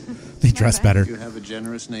better. They dress better. You have a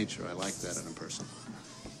generous nature. I like that in a person.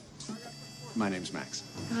 My name's Max.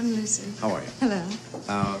 I'm Lucy. How are you? Hello. Max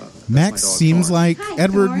That's my dog, seems Thorn. like Hi,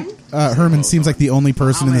 Edward Thorn. Herman seems like the only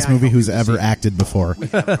person in this movie who's ever acted before. We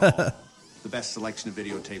have it all. The best selection of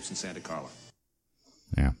videotapes in Santa Carla.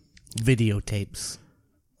 Yeah, Videotapes.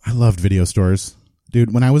 I loved video stores,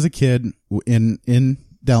 dude. When I was a kid in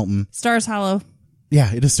Delton, Stars Hollow.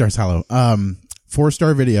 yeah, it is Stars Hollow.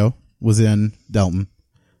 4-Star Video was in Delton,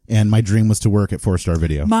 and my dream was to work at 4-Star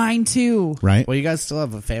Video. Mine too. Right? Well, you guys still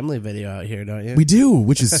have a family video out here, don't you? We do,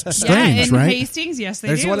 which is strange, yeah, in right? Hastings, yes, they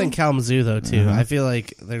There's do. one in Kalamazoo, though, too. Uh-huh. I feel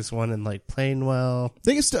like there's one in, like, Plainwell.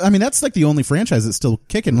 They can still, I mean, that's like the only franchise that's still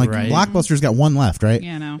kicking. Like Right. Blockbuster's got one left, right?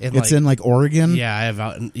 Yeah, no. It's in like Oregon. Yeah, I have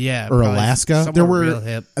out in, yeah. Or probably Alaska. somewhere real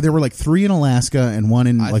hip. There were like 3 in Alaska and 1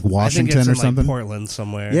 in like I think Washington it's or in, something. like, Portland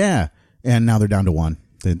somewhere. Yeah, and now they're down to 1.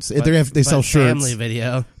 They sell shirts. Family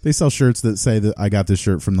video. They sell shirts that say that I got this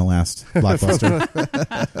shirt from the last Blockbuster.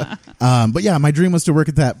 But yeah, my dream was to work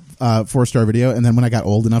at that 4-star video, and then when I got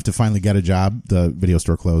old enough to finally get a job, the video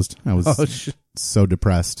store closed. I was so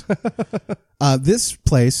depressed. This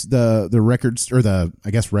place, the record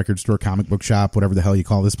store, comic book shop, whatever the hell you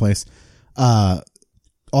call this place,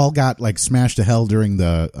 all got like smashed to hell during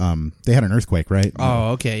the they had an earthquake, right?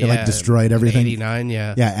 Oh, okay. They like destroyed everything. 89,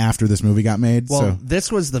 yeah. Yeah, after this movie got made. Well, so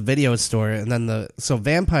this was the video store, and then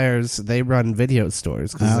vampires, they run video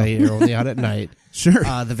stores because they are only out at night. Sure.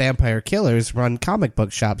 The vampire killers run comic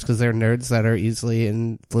book shops because they're nerds that are easily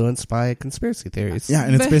influenced by conspiracy theories. Yeah,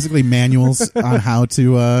 and it's basically manuals on how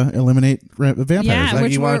to eliminate vampires. Yeah, Like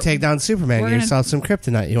which you want we're- to take down Superman, we're get yourself some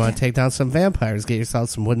kryptonite. You want to take down some vampires, get yourself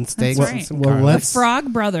some wooden stakes right. and some Well, garlic. The let's-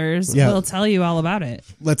 Frog Brothers Yeah. will tell you all about it.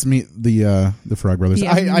 Let's meet the Frog Brothers. The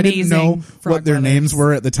I didn't know amazing Frog what their Brothers. names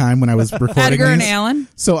were at the time when I was recording Edgar and these. Alan.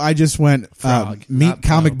 So I just went, Frog, meet not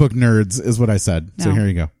comic Pro. book nerds is what I said. So No. here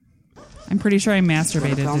you go. I'm pretty sure I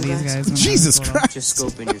masturbated to these guys. when I Jesus was little. Christ. Just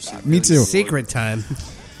scope in your seat. Me too. Secret time.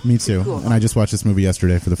 Me too. And I just watched this movie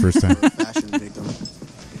yesterday for the first time. Fashion victim.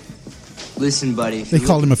 Listen, buddy. They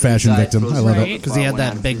called him a fashion victim. I love it. Right. Because he had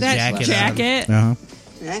that big That jacket on. jacket. Uh-huh.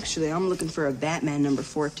 Actually, I'm looking for a Batman number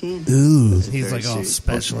 14. Ooh. He's like, oh,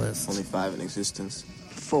 specialist. Only 5 in existence.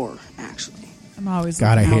 4, actually. I'm always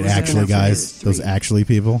God, I looking hate for actually it. guys. Those actually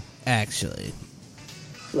people. Actually.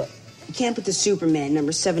 Look, you can't put the Superman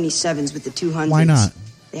number 77s with the 200s. Why not?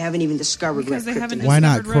 They haven't even discovered Because they red haven't kryptonite. Why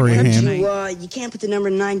not, discovered Corey red Haim? kryptonite. You can't put the number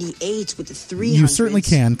 98s with the 300s. You certainly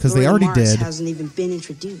can, 'cause they Lori already Mars did. hasn't even been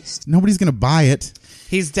introduced. Nobody's going to buy it.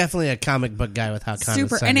 He's definitely a comic book guy with how condescending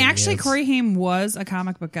Super. And actually, he is. Corey Haim was a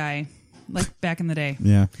comic book guy, like back in the day.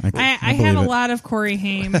 Yeah. I believe have a it. lot of Corey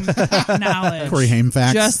Haim knowledge. Corey Haim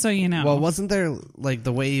facts. Just so you know. Well, wasn't there, like,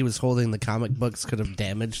 the way he was holding the comic books could have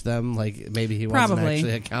damaged them? Like, maybe he wasn't Probably.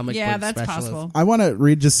 actually a comic Yeah, book that's specialist. possible. I want to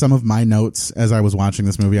read just some of my notes as I was watching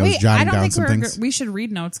this movie. I was Wait, I jotting don't down think some things. we should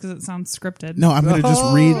read notes because it sounds scripted. No, I'm going to just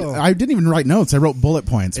read. I didn't even write notes. I wrote bullet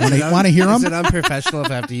points. Want to hear Is it them? unprofessional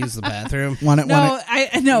if I have to use the bathroom?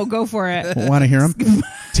 No, go for it. Want to hear them?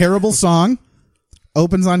 Terrible song.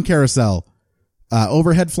 Opens on carousel.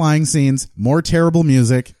 Overhead flying scenes. More terrible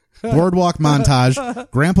music. Boardwalk montage.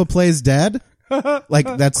 Grandpa plays dead. Like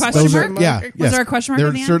that's Question those mark? are yeah. Was yes. there a question mark There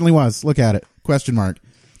at the end? certainly was. Look at it. Question mark.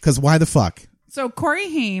 Because why the fuck? So Corey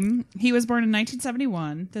Haim, he was born in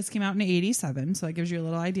 1971. This came out in 87, so that gives you a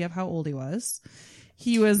little idea of how old he was.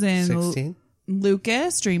 He was in 16?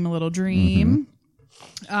 Lucas, Dream a Little Dream,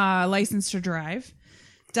 License to Drive.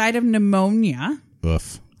 Died of pneumonia,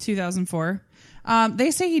 Oof. 2004.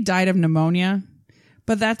 They say he died of pneumonia,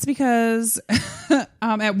 but that's because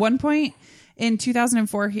at one point in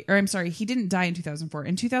 2004, he didn't die in 2004.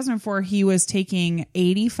 In 2004, he was taking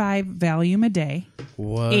 85 Valium a day.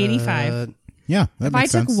 What? 85. Yeah, that If I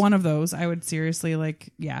makes took sense. one of those, I would seriously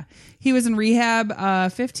He was in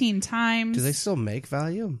rehab 15 times. Do they still make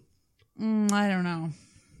Valium? I don't know.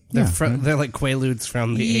 They're like Quaaludes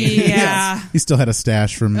from the 80s. Yeah. He still had a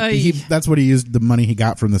stash from. That's what he used the money he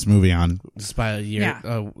got from this movie on. Just buy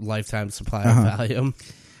a lifetime supply Uh-huh. of Valium.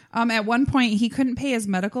 At one point, he couldn't pay his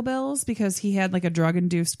medical bills because he had like a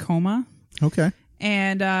drug-induced coma. Okay.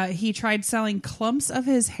 And he tried selling clumps of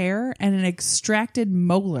his hair and an extracted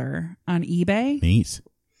molar on eBay. Neat.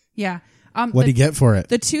 Yeah. What'd he get for it?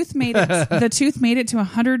 The tooth made it. The tooth made it to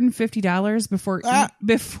 $150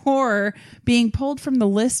 before being pulled from the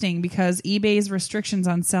listing because eBay's restrictions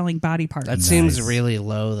on selling body parts. That seems really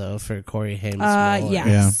low, though, for Corey Haim's molar.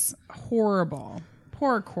 Yes. Horrible.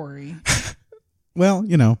 Poor Corey. Well,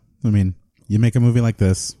 you make a movie like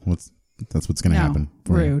this. That's what's going to happen.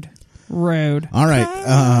 for you. Rude. All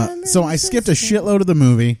right. So I skipped a shitload of the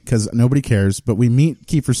movie because nobody cares, but we meet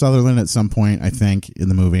Kiefer Sutherland at some point, I think, in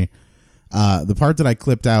the movie. The part that I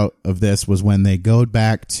clipped out of this was when they go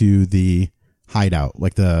back to the hideout,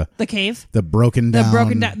 like the cave, the broken down,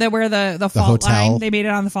 where the fault hotel. line. They made it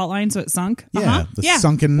on the fault line, so it sunk. Yeah, the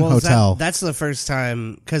sunken hotel. That's the first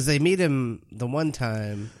time because they meet him the one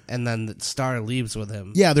time, and then the Star leaves with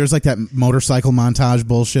him. Yeah, there's like that motorcycle montage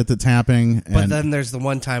bullshit that's happening. But and then there's the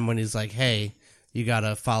one time when he's like, "Hey, you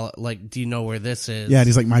gotta follow. Like, do you know where this is?" Yeah, and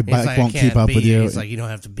he's like, "My He's bike like, won't "I keep can't up beat with you." He's like, "You don't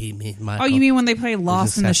have to beat me, Michael." Oh, you mean when they play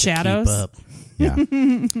Lost just in the have to keep Shadows? up. Yeah,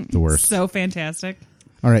 the worst. So fantastic.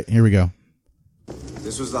 All right, here we go.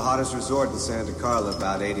 This was the hottest resort in Santa Carla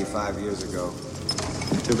about 85 years ago.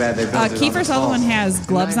 Too bad they built it on Kiefer the Sutherland fall. has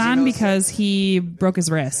gloves on because he broke his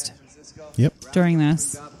wrist. Yep. During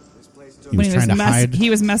this. He was trying to hide. He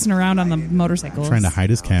was messing around on the motorcycle. Trying to hide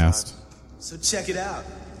his cast. So check it out,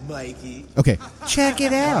 Mikey. Okay. Check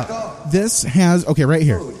it out. This has, okay, right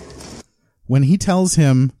here. When he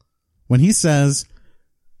says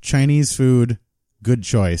Chinese food, good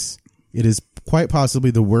choice, it is quite possibly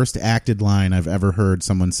the worst acted line I've ever heard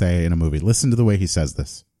someone say in a movie. Listen to the way he says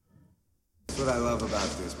this. That's what I love about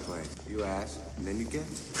this place. You ask, and then you get.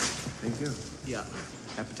 Thank you. Yeah.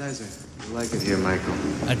 Appetizer. You like it here, Michael.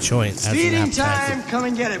 A joint as an Feeding appetizer. time. Come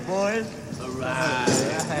and get it, boys. All right.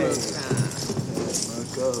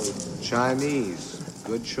 Chinese.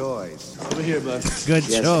 Good choice. Over here, bud. Good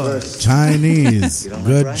choice. Chinese,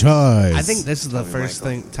 good choice. I think this is the first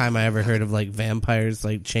time I ever heard of like vampires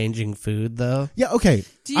like changing food, though. Yeah. Okay.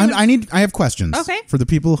 Do you I have questions. Okay. For the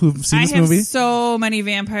people who've seen this I have movie. so many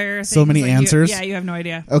vampire things. So many answers? You have no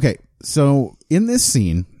idea. Okay. So in this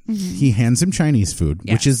scene, he hands him Chinese food,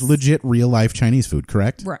 which is legit real life Chinese food.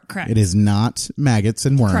 Correct. Correct. It is not maggots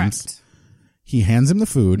and worms. Correct. He hands him the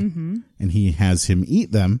food, and he has him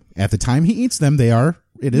eat them. At the time he eats them, it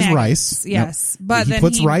is Maggots, rice. yes. Now, But he then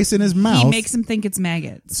puts rice in his mouth. He makes him think it's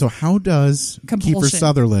maggots. So how does Compulsion. Kiefer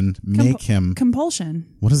Sutherland make him?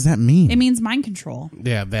 Compulsion. What does that mean? It means mind control.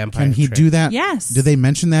 Yeah, vampire. Can he trick. do that? Yes. Did they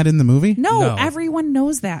mention that in the movie? No, everyone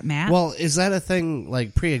knows that, Matt. Well, is that a thing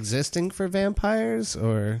like pre-existing for vampires,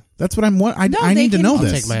 or That's what I'm. I they need to can- know I'll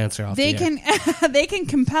this. take my answer off. they the air. can they can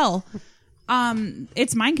compel.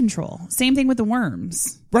 It's mind control. Same thing with the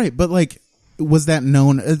worms. Right, but like, was that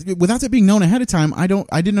known without that being known ahead of time? I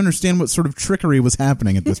didn't understand what sort of trickery was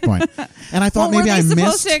happening at this point, and I thought maybe were they I supposed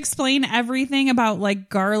missed. to explain everything about like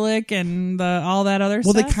garlic and all that other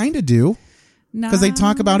Well, stuff? they kind of do No. because they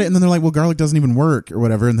talk about it, and then they're like, "Well, garlic doesn't even work," or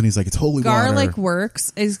whatever, and then he's like, "It's holy Garlic water."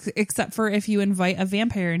 works, except for if you invite a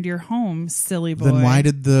vampire into your home, silly boy. Then why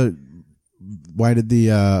did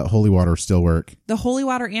the holy water still work? the holy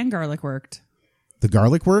water and garlic worked The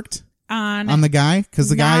garlic worked on the guy because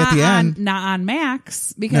the guy at the end. Not on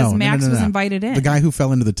Max, because Max was invited in. The guy who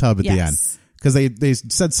fell into the tub at the end. Because they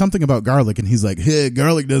said something about garlic, and he's like, "Hey,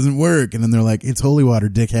 garlic doesn't work." And then they're like, "It's holy water,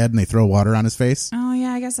 dickhead," and they throw water on his face. Oh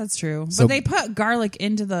yeah, I guess that's true. So- But they put garlic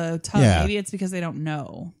into the tub. Yeah. Maybe it's because they don't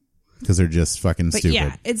know. Because they're just fucking But stupid.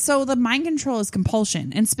 yeah, it's so the mind control is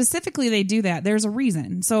compulsion, and specifically they do that. There's a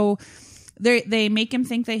reason. So they make him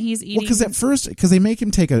think that he's eating. Well, because at first, they make him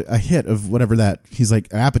take a hit of whatever that he's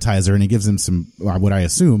like appetizer, and he gives him some what I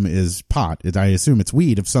assume is pot. I assume it's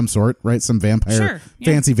weed of some sort, right? Some vampire, Sure, yeah.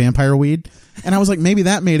 fancy vampire weed. And I was like, maybe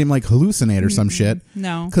that made him like hallucinate or some shit.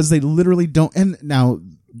 No. Because they literally don't. And now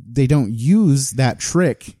they don't use that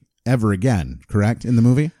trick ever again. Correct in the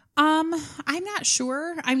movie. I'm not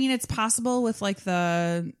sure. I mean, it's possible with like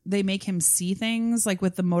they make him see things like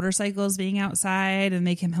with the motorcycles being outside and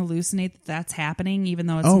make him hallucinate that that's happening, even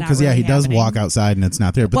though it's not because really he does happening. walk outside and it's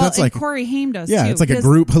not there. But well, that's and like Corey Haim does. yeah, too, it's like a because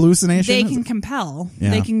group hallucination. They can compel.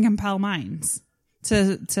 Yeah. They can compel minds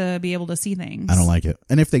to be able to see things. I don't like it.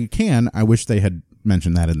 And if they can, I wish they had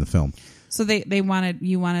mentioned that in the film. So they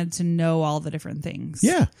wanted to know all the different things.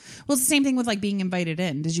 Yeah. Well, it's the same thing with like being invited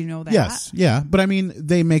in. Did you know that? Yes, yeah, but I mean,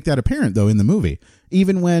 they make that apparent though in the movie.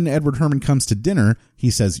 Even when Edward Herrmann comes to dinner,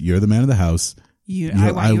 he says, "You're the man of the house. I want you to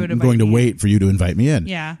I'm invite going to me in." wait for you to invite me in."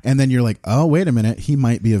 Yeah. And then you're like, "Oh, wait a minute, he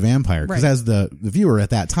might be a vampire." Because Right. as the viewer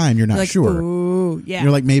at that time, you're not Like, sure. ooh, yeah.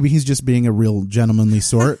 You're like, maybe he's just being a real gentlemanly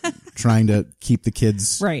sort, trying to keep the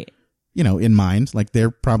kids right. in mind. Like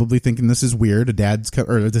they're probably thinking this is weird.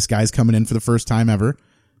 Or this guy's coming in for the first time ever,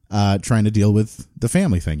 trying to deal with the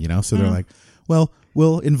family thing. So they're like, well,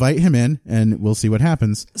 we'll invite him in and we'll see what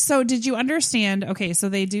happens. So did you understand? Okay, so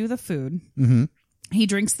they do the food. Mm-hmm. He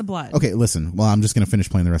drinks the blood. Okay, listen. Well, I'm just going to finish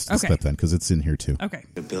playing the rest of the Okay. clip then because it's in here too. Okay.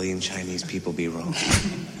 A billion Chinese people be wrong.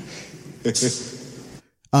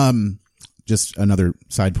 Just another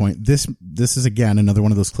side point. This is again another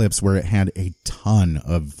one of those clips where it had a ton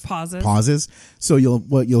of pauses. So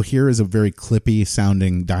what you'll hear is a very clippy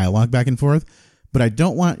sounding dialogue back and forth. But I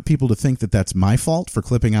don't want people to think that that's my fault for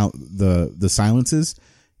clipping out the silences.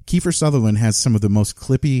 Kiefer Sutherland has some of the most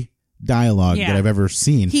clippy dialogue that I've ever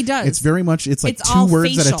seen. He does. It's very much, it's like It's two all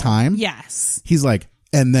words at facial. a time. Yes. He's like,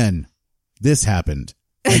 and then this happened.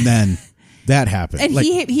 And then that happened. And like,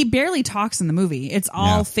 he barely talks in the movie. It's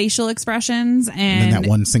all Yeah. facial expressions and and then that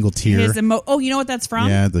one single tear. his you know what that's from?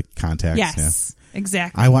 Yeah, the contacts. Yes. Yeah.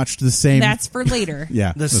 Exactly. I watched the same. That's for later.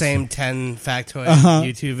 Yeah. The same 10 factoid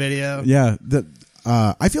YouTube video. Yeah.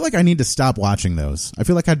 I feel like I need to stop watching those. I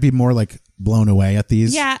feel like I'd be more like blown away at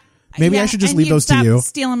these. Yeah. Maybe Yeah, I should just and leave you'd those to stop you.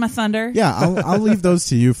 Stealing my thunder. Yeah, I'll leave those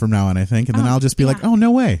to you from now on, I think. And then I'll just be like, oh,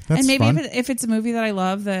 no way. That's and maybe fun. if it's a movie that I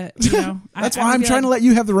love, that That's why I'm trying to let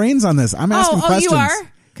you have the reins on this. I'm asking questions. you are?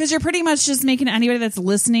 Because you're pretty much just making anybody that's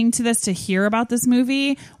listening to this to hear about this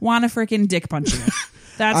movie want to freaking dick punch you.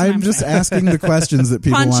 That's what I'm just saying. asking the questions that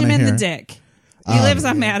people want Punch to him hear. in the dick. He lives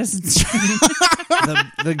on Madison Street.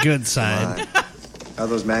 The good side. How are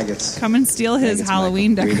those maggots? Come and steal his Maggots,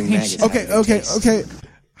 Halloween Michael. You're eating decorations. maggots. Okay.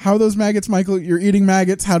 How are those maggots, Michael? You're eating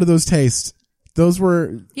maggots. How do those taste? Those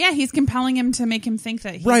were Yeah, he's compelling him to make him think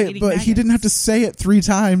that he's right, eating but maggots. he didn't have to say it 3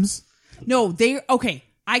 times. No,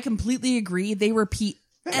 I completely agree. They repeat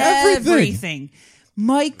Everything. everything.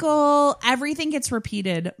 Michael, everything gets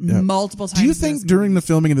repeated multiple times. Do you in think this during the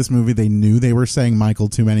filming of this movie they knew they were saying Michael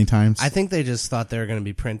too many times? I think they just thought they were going to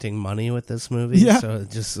be printing money with this movie, Yeah. so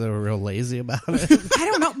they were real lazy about it. I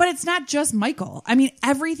don't know, but it's not just Michael. I mean,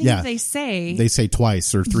 everything that they say. They say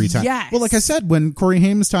twice or 3 times. Yes. Well, like I said, when Corey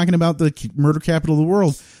Haim was talking about the murder capital of the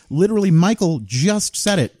world, literally Michael just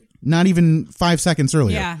said it not even 5 seconds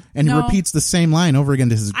earlier. Yeah. And he No. repeats the same line over again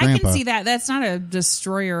to his I grandpa. can see that. That's not a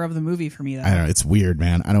destroyer of the movie for me, though. I don't know. It's weird,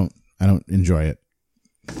 man. I don't enjoy it.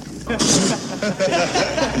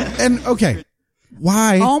 And okay,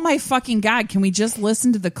 why? Oh my fucking God. Can we just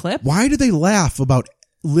listen to the clip? Why do they laugh about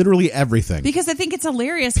literally everything? Because I think it's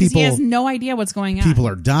hilarious because he People- has no idea what's going on. People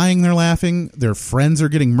are dying, they're laughing. Their friends are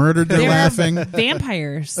getting murdered, they're laughing.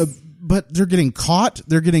 Vampires. But they're getting caught,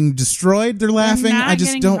 they're getting destroyed, they're laughing. They're not I just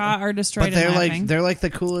getting don't. caught or destroyed But they're and like laughing. they're like the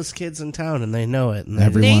coolest kids in town, and they know it. And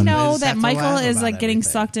Everyone- They They know just that have to Michael laugh is about like getting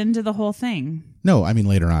everything. sucked into the whole thing. No, I mean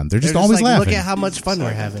later on. They're just They're always like, laughing. Look at how much fun we're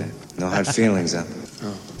having. No hard feelings, huh?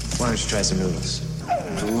 Why don't you try some noodles?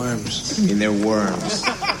 They're worms. I mean, they're worms.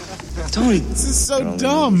 Tony, this is so Only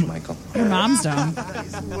dumb. noodles, Michael. Your mom's dumb.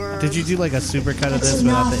 Did you do like a super cut of this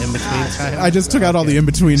without the in between time? I just took out all the in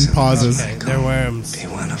between pauses. Okay, they're worms. Be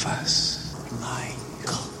one of us.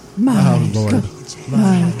 Oh Lord,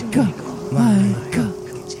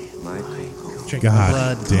 Drink God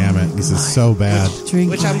the blood. damn it! This is so bad.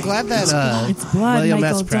 Which I'm glad that It's blood, William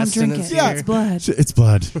Michael. S. Don't Preston drink is it. here. It's blood. It's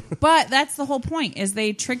blood. But that's the whole point, is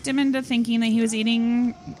they tricked him into thinking that he was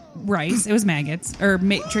eating rice. It was maggots. Or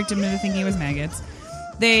tricked him into thinking it was maggots.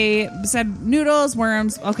 They said noodles,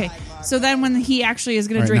 worms. Okay. So then when he actually is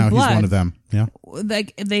going Right to drink now, blood. he's one of them. Yeah.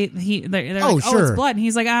 Like they're Oh, like, sure. it's blood. And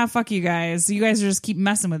he's like, fuck you guys. You guys are just keep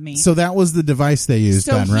messing with me. So that was the device they used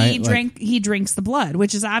So then, right? he drinks the blood,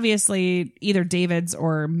 which is obviously either David's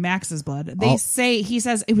or Max's blood. He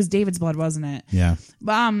says it was David's blood, wasn't it? Yeah.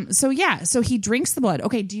 So he drinks the blood.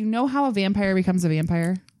 Okay, do you know how a vampire becomes a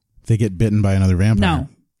vampire? They get bitten by another vampire. No.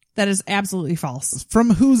 That is absolutely false. From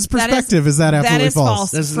whose perspective is that absolutely is false?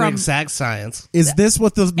 false. This is From- exact science. Is this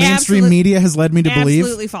what the mainstream Absolute- media has led me to believe?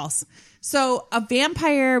 Absolutely false. So a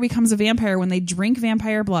vampire becomes a vampire when they drink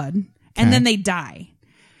vampire blood and Okay. then they die.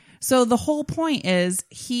 So the whole point is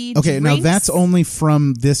he Okay, now drinks- that's only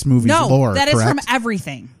from this movie's no, lore, that is correct? from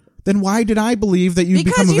everything. Then why did I believe that you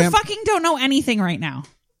Because become a you vampire? fucking don't know anything right now.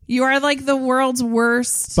 You are like the world's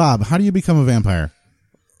worst. Bob, how do you become a vampire?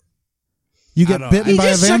 You get I don't know. bitten He by a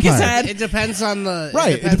just shook his vampire. head. It depends on the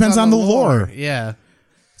Right, it depends on the lore. Yeah.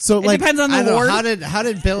 So It like depends on I the don't know, lord. how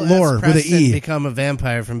did Bill Lore S. with a Preston E. become a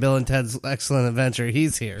vampire from Bill and Ted's Excellent Adventure?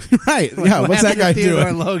 He's here. right, Like, yeah, what what's that happened to guy Theodore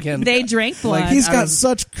doing? Logan? They drank blood. He's I got don't-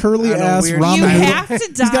 such curly I don't know, ass weird ramen you shit. noodle. have to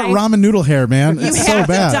He's got die. ramen noodle hair, man. You It's have so to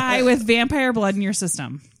bad. die with vampire blood in your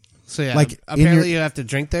system. So yeah, Like, in apparently your- you have to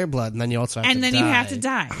drink their blood, and then you also have And to then die. you have to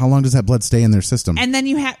die. How long does that blood stay in their system? And then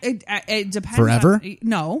you have it depends Forever? on-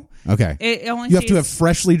 no. Okay. It only You have to have stays-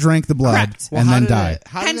 freshly drank the blood Correct. Well, and how then did die.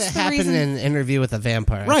 How did Hence it the happen reason- in an interview with a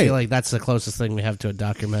vampire? I Right. feel like that's the closest thing we have to a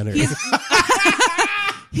documentary.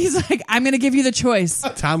 He's like, I'm going to give you the choice.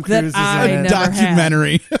 Tom that Cruise is I in it. never had.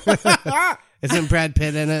 Documentary. Isn't Brad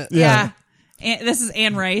Pitt in it? Yeah. This is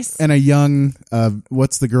Anne Rice. And a young,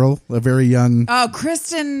 what's the girl? A very young Oh,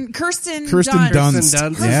 Kirsten Dunst. Dunst.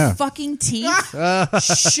 Dunst. Her Yeah. fucking teeth.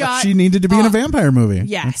 Shut She needed to be in a up. vampire movie.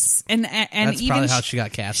 Yes. And That's even probably how she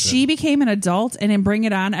got casted. she became an adult, and in Bring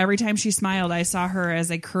It On, every time she smiled, I saw her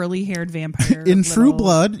as a curly-haired vampire. In True little-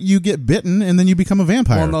 Blood, you get bitten and then you become a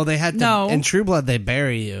vampire. Well, no, they had to. No. In True Blood, they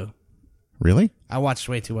bury you. Really? I watched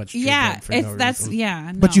way too much True Yeah, Blood for if no that's reason.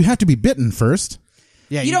 yeah. No. But you have to be bitten first.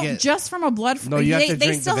 Yeah, You don't get- just from a blood. No, you have to they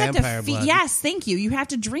drink still the have vampire to blood. Yes, thank you. You have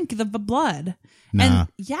to drink the blood. Nah. And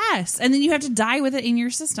yes, and then you have to die with it in your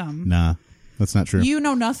system. Nah, that's not true. You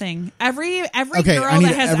know nothing. Every Okay, girl I need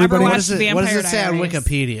that has ever everybody- What watched does it, Vampire what does it say on Diaries.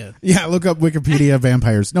 Wikipedia? Yeah, look up Wikipedia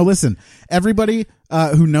vampires. No, listen, everybody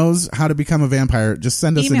who knows how to become a vampire, just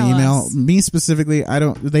send us Email an email. us. Me specifically, I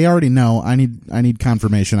don't. They already know. I need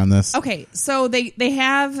confirmation on this. Okay, so they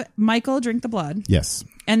have Michael drink the blood, Yes.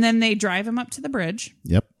 and then they drive him up to the bridge,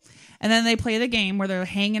 Yep. and then they play the game where they're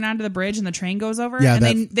hanging onto the bridge and the train goes over. Yeah, and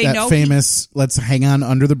that, they that know famous "let's hang on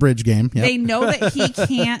under the bridge" game. Yep. they know that he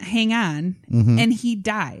can't hang on, Mm-hmm. and he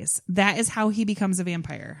dies. That is how he becomes a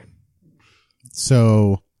vampire.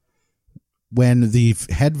 So when the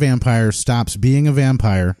head vampire stops being a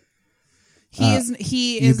vampire,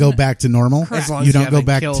 you go back to normal. Correct. As long as you don't go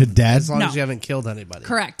back killed, to dead. As long No. as you haven't killed anybody.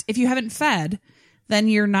 Correct. If you haven't fed, then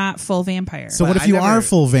you're not full vampire. So what But if you I never- are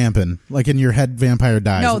full vamping, like in your head vampire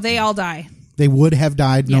dies? no, they all die. They would have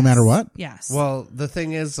died no Yes. matter what? Yes. Well, the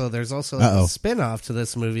thing is, though, there's also Uh-oh. a spin-off to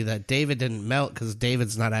this movie that David didn't melt because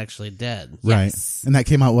David's not actually dead. Right. Yes. And that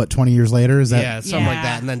came out, what, 20 years later? Is that? Yeah, something like Yeah.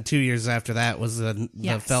 that. And then 2 years after that was the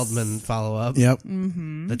Yes. Feldman follow-up. Yep.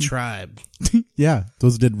 The Tribe. Yeah.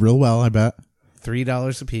 Those did real well, I bet.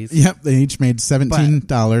 $3 a piece. Yep. They each made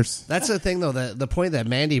 $17. That's the thing, though. The point that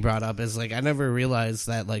Mandy brought up is, like, I never realized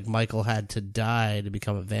that, like, Michael had to die to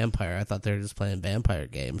become a vampire. I thought they were just playing vampire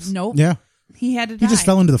games. Nope. Yeah. He had to die. He just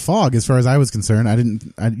fell into the fog, as far as I was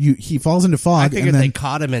concerned. He falls into fog, I and figured then they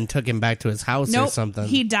caught him and took him back to his house or Nope. something.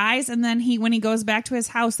 He dies, and then when he goes back to his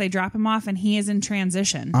house, they drop him off, and he is in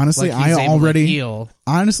transition. honestly, Like, he's able to heal.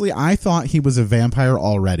 I thought he was a vampire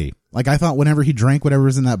already. Like, I thought whenever he drank whatever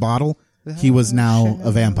was in that bottle, he was now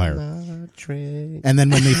a vampire. And then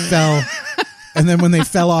when they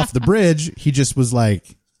fell off the bridge, he just was like,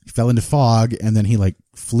 he fell into fog, and then he like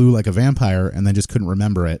flew like a vampire, and then just couldn't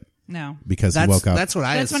remember it No. because he woke up. That's what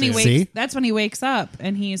I That's when he assumed. wakes. See? That's when he wakes up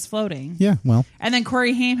and he's floating. Yeah, well, And then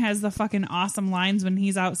Corey Haim has the fucking awesome lines when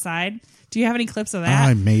he's outside. Do you have any clips of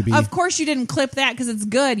that? Maybe. Of course you didn't clip that because it's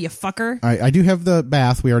good, you fucker. I do have the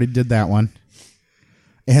bath. We already did that one.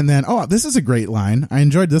 And then, this is a great line. I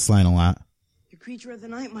enjoyed this line a lot. You're a creature of the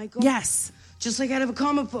night, Michael. Yes. Just like out of a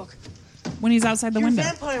comic book. When he's outside the You're window. a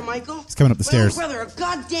vampire, Michael. It's coming up the My stairs. older brother, a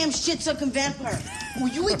goddamn shit-sucking vampire. Well,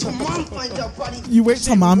 you wait till Mom finds out, buddy. You wait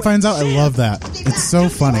till Mom finds out? I love that. It's so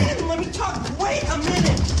funny. Let me talk. Wait a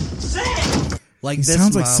minute. Sam! Like He this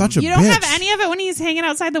sounds like mom. such a You don't bitch. have any of it when he's hanging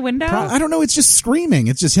outside the window? I don't know. It's just screaming.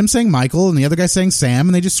 It's just him saying Michael and the other guy saying Sam,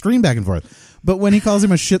 and they just scream back and forth. But when he calls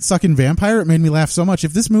him a shit-sucking vampire, it made me laugh so much.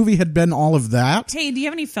 If this movie had been all of that, Hey, do you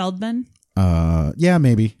have any Feldman? yeah,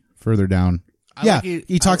 maybe further down. like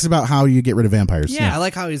He talks about how you get rid of vampires. Yeah. I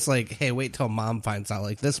like how he's like, hey, wait till Mom finds out.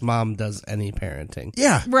 Like, this mom does any parenting.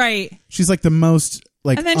 Yeah. Right. She's like the most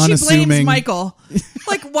like And then she unassuming. blames Michael.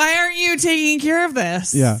 Like, why aren't you taking care of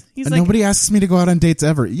this? Yeah. He's And like, nobody asks me to go out on dates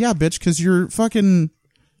ever. Yeah, bitch, because you're fucking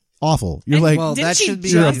awful. You're And- like, Well, didn't that she should be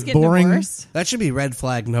just get boring- divorced? That should be red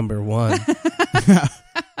flag number 1.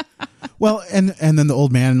 well, and then the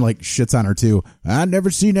old man like shits on her too. I've never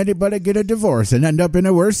seen anybody get a divorce and end up in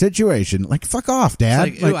a worse situation. Like, fuck off,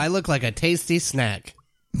 Dad. Like, ooh, I look like a tasty snack.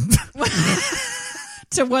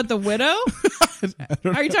 To what, the widow?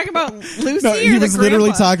 Are you talking about Lucy no, or he the was literally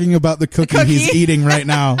grandpa? talking about the cookie, cookie? he's eating right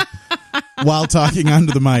now while talking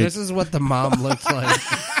onto the mic. This is what the mom looks like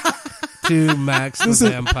to Max the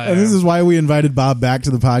vampire. And this is why we invited Bob back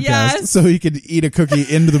to the podcast, Yes. so he could eat a cookie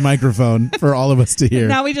into the microphone for all of us to hear.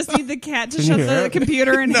 Now we just need the cat to shut the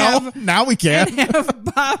computer and now we can't. have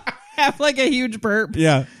Bob have like a huge burp.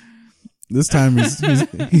 Yeah. This time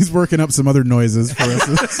he's working up some other noises for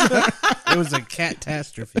us. It was a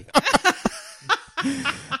catastrophe.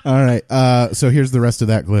 All right. So here's the rest of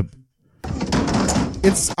that clip.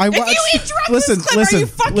 I watched. If you interrupt listen, this clip, listen, are you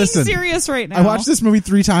fucking listen. serious right now? I watched this movie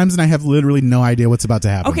 3 times and I have literally no idea what's about to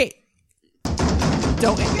happen. Okay.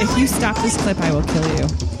 Don't. If you stop this clip, I will kill you.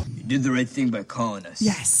 You did the right thing by calling us.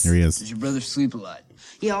 Yes. Here he is. Does your brother sleep a lot?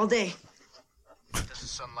 Yeah, all day. Does the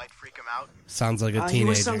sunlight freak him out? Sounds like a He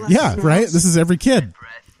wears teenager. sunglasses Yeah, in the right. house. This is every kid.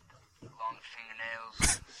 Breath, long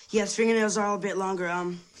fingernails. Yeah, his fingernails are all a bit longer.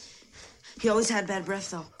 He always had bad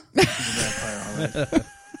breath, though. All right,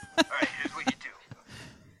 here's what you do.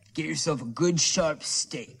 Get yourself a good sharp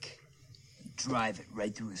steak. Drive it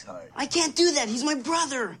right through his heart. I can't do that. He's my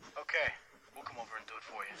brother. Okay, we'll come over and do it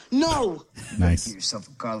for you. No. Nice. Get yourself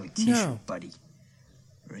a garlic t-shirt, buddy.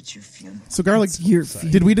 Or it's your funeral. So garlic.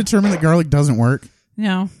 Did we determine that garlic doesn't work?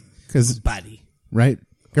 No. Because Buddy. right,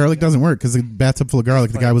 garlic doesn't work because the bathtub full of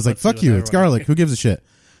garlic. The guy was like, Let's do "Fuck you, that it's right. garlic. Who gives a shit?"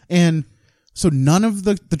 And so none of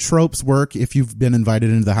the tropes work if you've been invited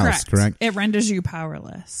into the house. Correct. It renders you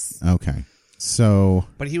powerless. Okay. So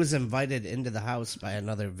But he was invited into the house by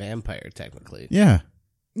another vampire, technically. yeah,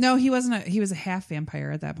 No, he wasn't. He was a half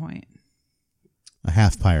vampire at that point. a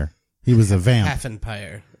half pyre. He was a vamp. Half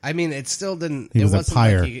empire. I mean, it still didn't. He It was a wasn't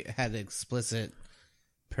pyre. like he had explicit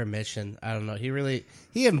permission. I don't know.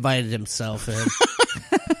 He invited himself in.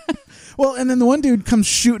 Well, and then the one dude comes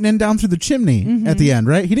shooting in down through the chimney at the end,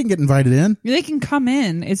 right? He didn't get invited in. They can come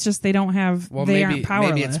in. It's just they don't have. Well, they maybe aren't powerless.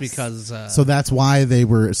 maybe it's because So that's why they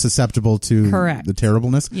were susceptible to Correct. the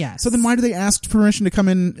terribleness. Yes. So then why do they ask permission to come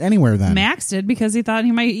in anywhere then? Max did because he thought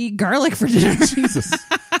he might eat garlic for dinner. Jesus.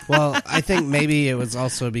 Well, I think maybe it was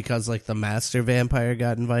also because like the master vampire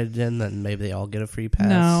got invited in, then maybe they all get a free pass.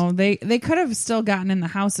 No, they could have still gotten in the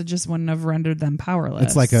house. It just wouldn't have rendered them powerless.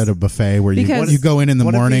 It's like at a buffet where Because- you go in the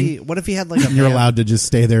morning. What if he had like a and you're allowed to just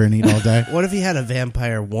stay there and eat all day? What if he had a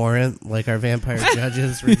vampire warrant? Like our vampire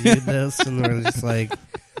judges reviewed this and were just like,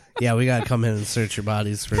 yeah, we got to come in and search your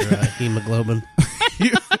bodies for hemoglobin.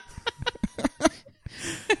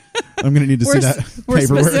 I'm going to need to see that We're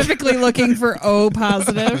paperwork. specifically looking for O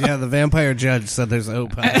positive. Yeah, the vampire judge said there's O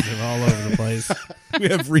positive all over the place. We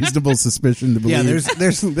have reasonable suspicion to believe. Yeah,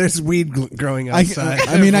 there's weed growing outside.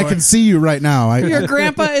 I mean, I can see you right now. Your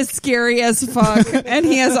grandpa is scary as fuck, and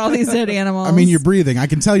he has all these dead animals. I mean, you're breathing. I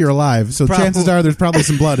can tell you're alive. So chances are there's probably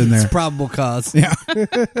some blood in there. It's probable cause. Yeah.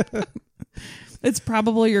 It's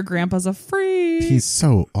probable your grandpa's a freak. He's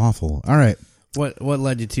so awful. All right. What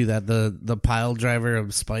led you to that? The pile driver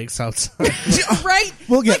of spikes outside. Right?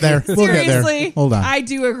 We'll get there. We'll get there. Seriously, Hold on. I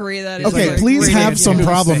do agree that. Okay, please have some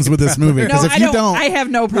problems with this movie. Because if you don't, I have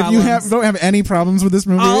no if problems. you don't have any problems with this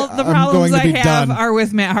movie, all the I'm problems going to be I have done. are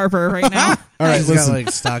with Matt Harper right now. All right, He's listen. got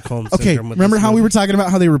like Stockholm Okay, syndrome. With remember this how we movie. were talking about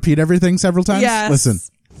how they repeat everything several times? Yes. Listen.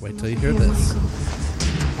 Wait till you hear this.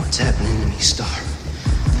 What's happening to me, Star?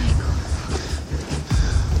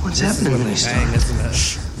 What's happening to me, Star? Hang, isn't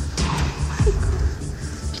it?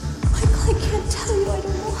 I can't tell you. I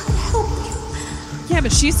don't know how to help you. Yeah,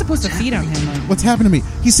 but she's supposed to feed on him. Like, What's happened to me?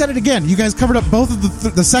 He said it again. You guys covered up both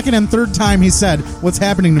of the second and third time he said, "What's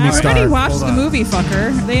happening to me, everybody Star?" watched Hold the on. movie,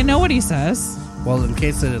 fucker. They know what he says. Well, in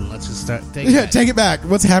case they didn't, let's just start. Take it back.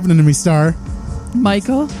 What's happening to me, Star?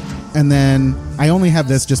 Michael. And then I only have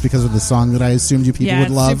this just because of the song that I assumed you people Yeah, would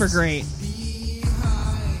it's love. super great.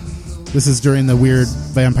 This is during the weird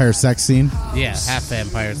vampire sex scene. Yeah, half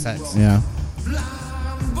vampire sex. Yeah.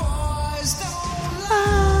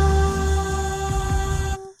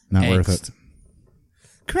 Not worth Angst. it.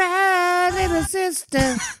 Cry, little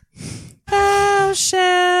sister. Thou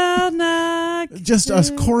shalt not. Just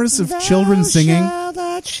a chorus of children singing.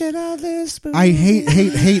 I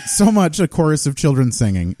hate so much a chorus of children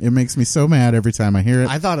singing. It makes me so mad every time I hear it.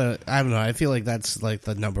 I don't know. I feel like that's like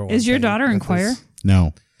the number one. Is your thing daughter in with choir? this.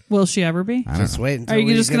 No. Will she ever be? I don't Just know. wait until Are you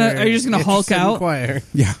we just get gonna- her are you just gonna Hulk interested in out? Choir.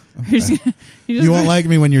 Yeah. You're just gonna- You won't like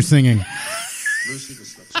me when you're singing. Lucy,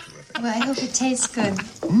 this looks terrific. Well, I hope it tastes good.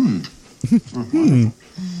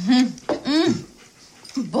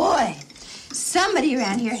 Boy, somebody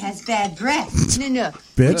around here has bad breath. Nanook.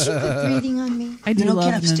 Bitch. Breathing on me. I do Nanook,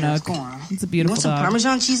 love get upstairs. Nanook. Go on. It's a You beautiful want some dog.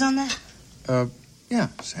 Parmesan cheese on that? Yeah,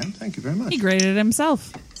 Sam, thank you very much. He graded it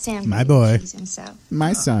himself. Sam, My boy. he's himself.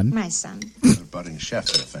 My son. My son. We're budding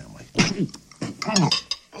chefs in the family.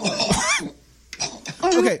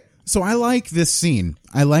 Okay, so I like this scene.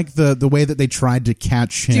 I like the way that they tried to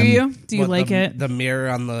catch him. Do you? Do you What, like the, it? The mirror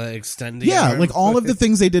on the extended. Yeah, like all of the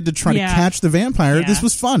things they did to try Yeah. to catch the vampire. Yeah. This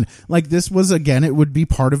was fun. Like this was again, it would be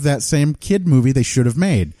part of that same kid movie they should have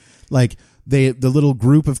made. Like the little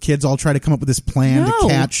group of kids all try to come up with this plan No. to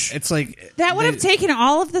catch. It's like That would have taken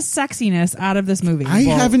all of the sexiness out of this movie. I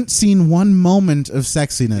haven't seen one moment of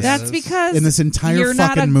sexiness. That's because in this entire you're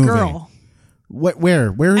fucking not a movie. girl. Where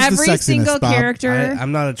is Every the sexiness, single Bob? character.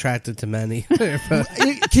 I'm not attracted to men either. But,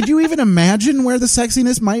 Could you even imagine where the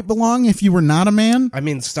sexiness might belong if you were not a man? I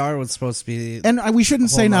mean, Star was supposed to be. And we shouldn't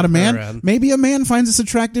say Hold not a on, man. Baron. Maybe a man finds us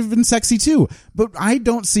attractive and sexy too, but I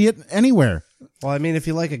don't see it anywhere. Well, I mean, if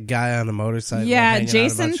you like a guy on a motorcycle, Yeah, hanging out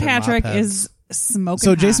Jason a bunch of Patrick mopeds. is smoking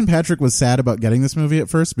So hot. Jason Patrick was sad about getting this movie at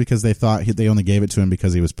first because they thought they only gave it to him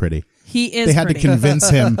because he was pretty. He is They had pretty. to convince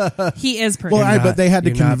him. He is pretty. Well, all right, but they had to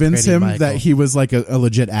you're not convince pretty, him Michael. that he was like a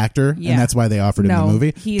legit actor, Yeah. and that's why they offered him No, the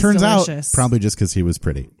movie. he's Turns delicious. out, probably just because he was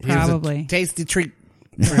pretty. He was a Probably. tasty treat.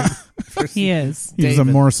 He is. He was a David.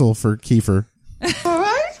 morsel for Kiefer. All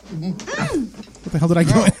right. What the hell did I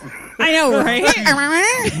go? I know, right?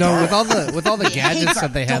 No, with all the gadgets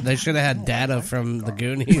that they had, they should have had data from the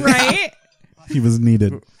Goonies. Right? He was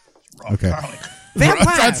needed. Okay.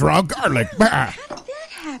 That's raw garlic. Bah. How did that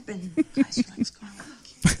happen? Guys, you like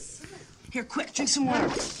garlic? Here, quick, drink some water.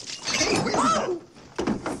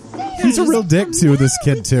 He's a real dick to this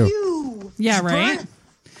kid too. You. Yeah, right?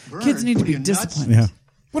 Kids need to be disciplined. Yeah.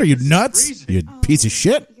 What are you nuts? You piece of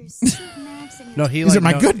shit. No, he These like, are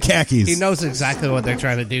my know- good khakis. He knows exactly what they're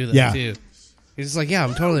trying to do. Though, Yeah. too. He's just like, yeah,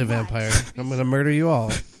 I'm totally a vampire. I'm gonna murder you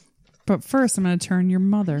all. But first, I'm going to turn your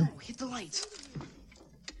mother. Hit the lights.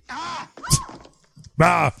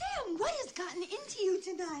 Bah. Sam, what has gotten into you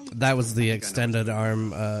tonight? That was the extended arm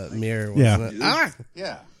mirror, Yeah. wasn't it? Ah!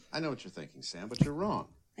 Yeah, I know what you're thinking, Sam, but you're wrong.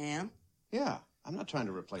 And? Yeah, I'm not trying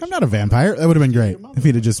to replace I'm not a vampire. That would have been great if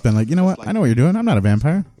he'd have just been like, you know what? I know what you're doing. I'm not a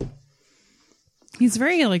vampire. He's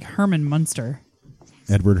very like Herman Munster.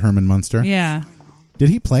 Edward Herman Munster. Yeah. Did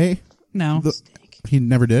he play? No. He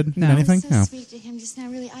never did No. anything? So sweet to him just now.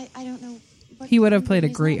 Really, I don't know. What He would have played a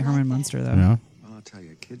he's great not Herman like Munster, though. No. I'll tell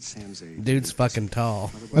you, kid Sam's age. Dude's fucking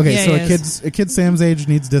tall. Okay, Yeah, so he is. a kid Sam's age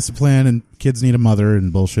needs discipline, and kids need a mother,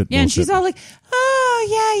 and bullshit. Yeah, and bullshit. she's all like, "Oh,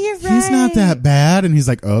 yeah, you're right. He's not that bad, and he's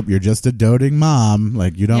like, "Oh, you're just a doting mom.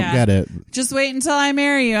 Like you don't Yeah. get it." Just wait until I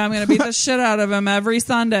marry you. I'm going to beat the shit out of him every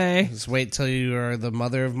Sunday." Just wait till you are the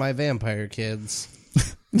mother of my vampire kids.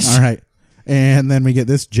 All right, and then we get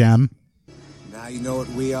this gem. Now you know what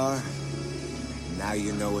we are. Now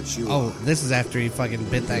you know what you Oh, are. this is after he fucking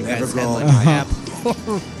bit that Never guy's head grow like up. an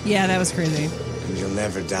apple. Yeah, that was crazy. And you'll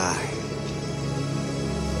never die.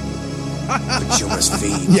 But you must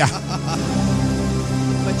feed. Yeah,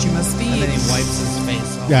 But you must And then feed. he wipes his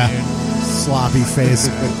face. All yeah, weird. sloppy face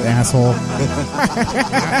asshole.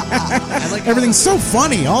 I like how- Everything's so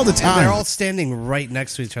funny all the And time. they're all standing right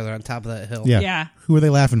next to each other on top of that hill. yeah. Yeah. Who are they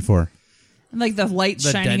laughing for? And, like the light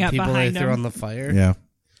The shining dead up people they behind threw on him. the fire. Yeah,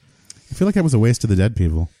 I feel like that was a waste of the dead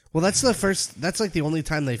people. Well, that's like the only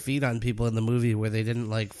time they feed on people in the movie where they didn't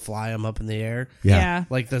like fly them up in the air. Yeah.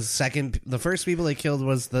 Like the first people they killed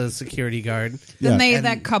was the security guard. Then Yeah. they And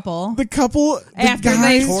that couple The couple, the after guy.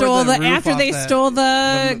 they tore stole the the roof after off they that- stole the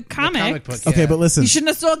the comic. comic book. Okay, yeah. but listen, You shouldn't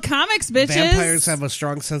have stole comics, bitches. Vampires have a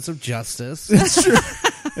strong sense of justice. it's true.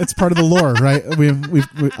 It's part of the lore, right?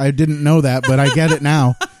 I didn't know that, but I get it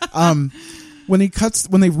now. When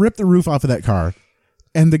they rip the roof off of that car,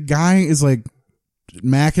 and the guy is like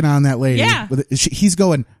macking on that lady. Yeah. He's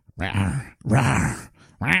going, "Rawr, rawr,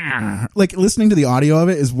 rawr." Like listening to the audio of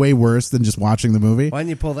it is way worse than just watching the movie. Why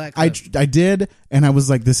didn't you pull that I clip? did, and I was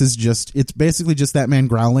like, it's basically just that man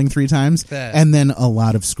growling 3 times, Yeah. and then a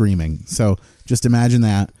lot of screaming. So just imagine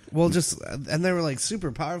that. Well, and they were like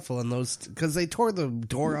super powerful in those because they tore the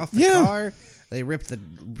door off the Yeah. car. They ripped the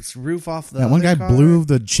roof off the. That one other guy car, blew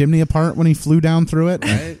the chimney apart when he flew down through it.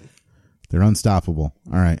 Right? They're unstoppable.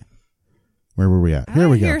 All right. Where were we at? I Here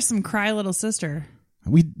want we to go. hear some cry little sister.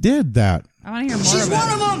 We did that. I want to hear more She's of one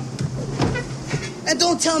it. of them! And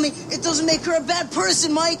don't tell me it doesn't make her a bad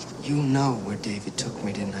person, Mike! You know where David took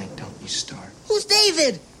me tonight, don't you, Star? Who's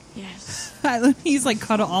David? Yes. He's like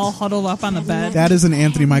all huddled up on the bed. That is an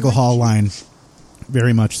Anthony Michael Hall line.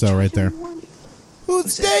 Very much so, right there. Who's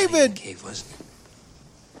Was that David? Cave, wasn't it?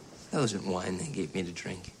 That wasn't wine they gave me to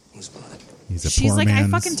drink. It was blood. He's a She's poor like, I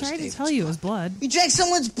man's- fucking tried to tell you it was blood. You drank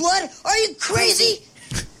someone's blood? Are you crazy?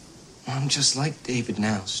 I'm just like David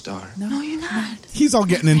now, Star. No, you're not. He's all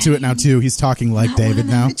getting into it now too. He's talking like David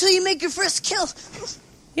now. Until you make your first kill.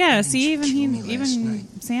 Yeah, see, even Kill me last even night.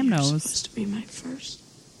 Sam You're knows. supposed to be my first.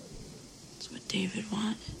 That's what David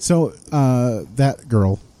wanted. So that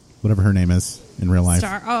girl, whatever her name is in real life,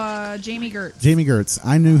 Jamie Gertz. Jamie Gertz.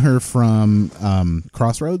 I knew her from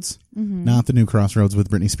Crossroads, Mm-hmm. not the new Crossroads with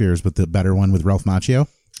Britney Spears, but the better one with Ralph Macchio.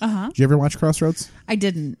 Uh-huh. Did you ever watch Crossroads? I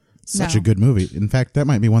didn't. Such No. a good movie. In fact, that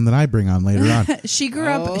might be one that I bring on later on. She grew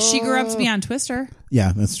up. She grew up to be on Twister.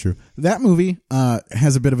 Yeah, that's true. That movie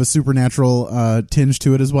has a bit of a supernatural tinge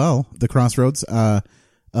to it as well. The Crossroads.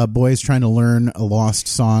 A boy's trying to learn a lost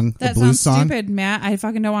song, That a blues sounds song. stupid, Matt. I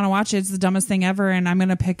fucking don't want to watch it. It's the dumbest thing ever, and I'm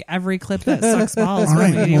gonna pick every clip that sucks balls. All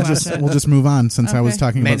when right, we we'll watch just it. we'll just move on since I was Okay.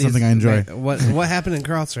 talking about something I enjoy. What happened in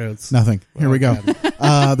Crossroads? Nothing. Here we go.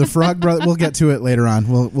 The Frog Brother. We'll get to it later on.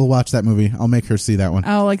 We'll watch that movie. I'll make her see that one.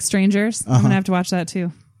 Oh, like Strangers. I'm gonna have to watch that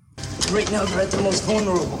too. Right now, they're at the most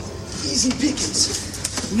vulnerable. Easy pickings.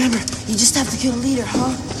 Remember, you just have to kill a leader,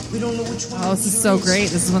 huh? We don't know which one. Oh, this is so great.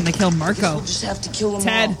 This is when they kill Marco. We'll just have to kill them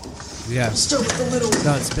Ted. all. Yeah. Start with the little one.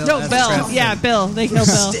 No, it's Bill. No, that's Bill. Preston. Yeah, Bill. They kill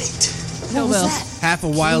Bill. Staked. Kill What was Bill. that? Half a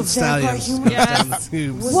wild Little vampire stallion. human? Down the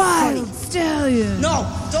tubes. Wild Stallion.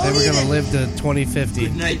 No, don't They were eat gonna it. live to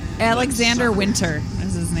 2050. Alexander Winter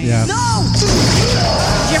is his name. Yeah. No!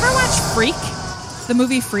 Did you ever watch Freak? The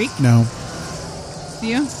movie Freak? No. Do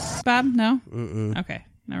you, Bob? No? Okay,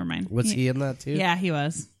 never mind. Was he in that too? Yeah, he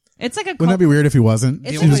was. It's like a Wouldn't that be weird if he wasn't?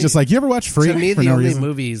 It's He was only- just like, you ever watch Freak? To me, for the no only reason?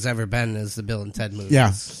 movie he's ever been is the Bill and Ted movies.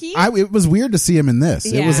 Yeah. He- It was weird to see him in this.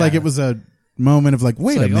 It was Yeah. like it was a moment of like,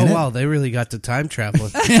 wait It's like, a minute. oh wow, they really got to time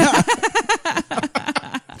traveling.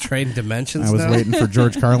 Trading dimensions. I was now? waiting for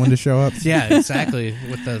George Carlin to show up. Yeah, exactly.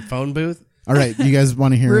 With the phone booth. All right, you guys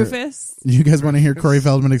want to hear Rufus. You guys want to hear Corey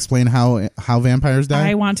Feldman explain how vampires die?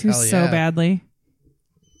 I want to Hell so yeah. badly.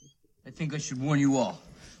 I think I should warn you all.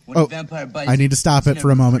 When Oh, a vampire bites, I need to stop it for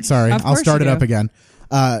a moment. Sorry, Of I'll course start you it up do. again.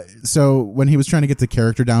 So when he was trying to get the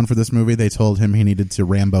character down for this movie, they told him he needed to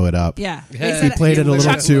Rambo it up. Yeah. Yeah. They He said played it a little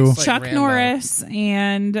Chuck, too. looks like Chuck Rambo. Norris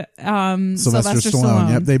and Sylvester Stallone.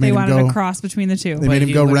 Yep, they made him wanted go- a cross between the two. They made him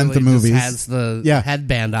he go rent the literally just movies. Has the Yeah.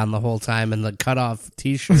 headband on the whole time and the cut off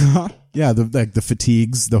T-shirt. Yeah, the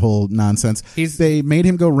fatigues, the whole nonsense. They made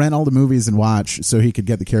him go rent all the movies and watch so he could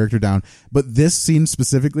get the character down. But this scene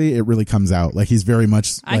specifically, it really comes out. Like he's very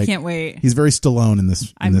much. I can't wait. He's very Stallone in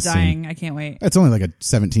this. I'm Scene. dying. I can't wait. It's only like a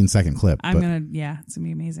 17-second clip. It's gonna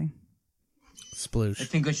be amazing. Sploosh. I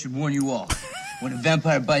think I should warn you all. When a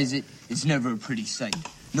vampire buys it, it's never a pretty sight.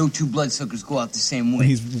 No two bloodsuckers go out the same way.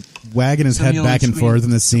 He's wagging his Some head yell back and scream, forth in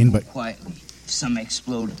this scene, but quietly. Some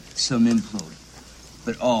explode, some implode.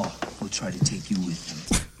 But all will try to take you with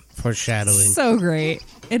them. Foreshadowing. So great.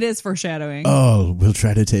 It is foreshadowing. oh, we'll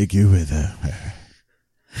try to take you with her.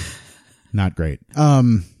 Not great.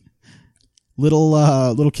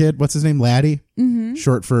 Little kid, what's his name? Laddie? Mm-hmm.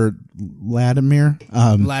 Short for Vladimir.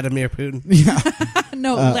 Vladimir Putin. Yeah.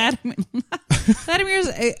 No, Vladimir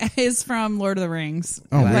is from Lord of the Rings.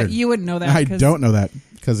 Oh, but weird. you wouldn't know that. I don't know that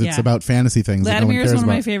because it's about fantasy things. Vladimir is one of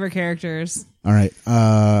my about. favorite characters. All right.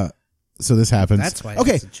 So this happens. That's why.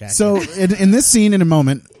 Okay. So in this scene, in a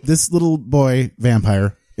moment, this little boy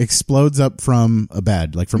vampire explodes up from a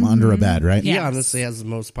bed, like from under a bed, right? He honestly has the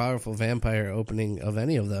most powerful vampire opening of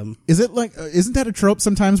any of them. Is it like? Isn't that a trope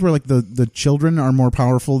sometimes where like the children are more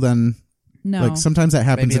powerful than? No. Like sometimes that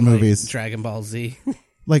happens Maybe in movies. Like Dragon Ball Z.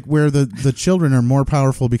 Like where the children are more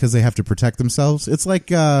powerful because they have to protect themselves. It's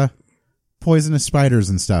like poisonous spiders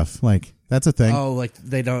and stuff. Like that's a thing. Oh, like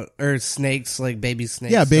they don't, or snakes, like baby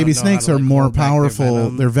snakes. Yeah, baby snakes are more powerful.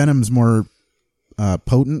 Their venom's more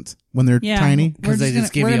potent when they're tiny because they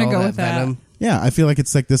just give you all that venom. Yeah, I feel like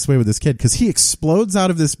it's like this way with this kid because he explodes out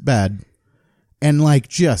of this bed and like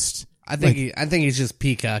just. I think he's just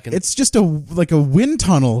peacocking. It's just a wind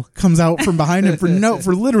tunnel comes out from behind him for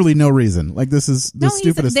literally no reason. Like this is the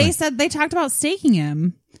stupidest thing. They talked about staking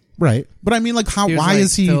him. Right. But I mean like why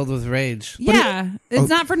is he filled with rage? It's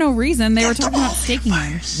not for no reason. They were talking about staking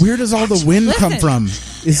him. Where does all the wind come from?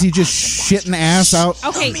 Is he just shitting ass out?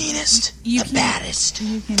 Okay. The meanest, the baddest.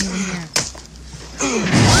 You can't even hear it.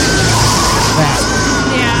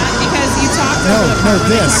 Yeah, because you talked about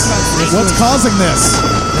this. What's causing this?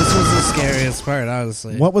 This was the scariest part,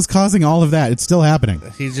 honestly. What was causing all of that? It's still happening.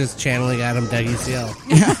 He's just channeling Adam Deggy's yell.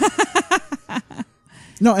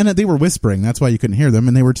 No, and they were whispering. That's why you couldn't hear them.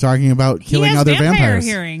 And they were talking about killing other vampires.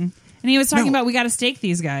 Hearing. And he was talking about we got to stake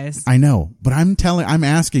these guys. I know, but I'm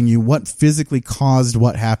asking you what physically caused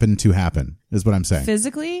what happened to happen is what I'm saying.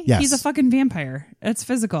 Physically? Yes. He's a fucking vampire. It's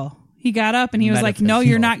physical. He got up and he was like, "No,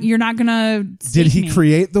 you're not gonna." Did he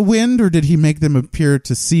create the wind, or did he make them appear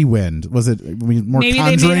to see wind? Was it more maybe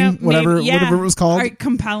conjuring, whatever it was called?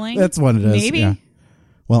 Compelling. That's what it is. Maybe. Yeah.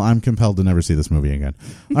 Well, I'm compelled to never see this movie again.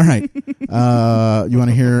 All right, you want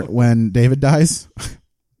to hear when David dies?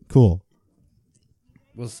 Cool.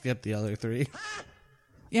 We'll skip the other three.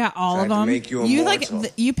 Yeah, all of them.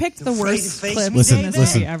 You picked the worst clip in this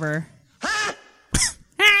movie ever.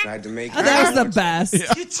 Tried to make that was the best.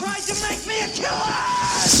 Yeah. You tried to make me a killer!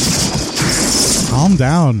 Calm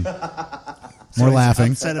down. More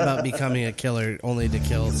laughing. Upset about becoming a killer only to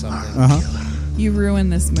kill something. You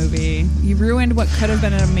ruined this movie. You ruined what could have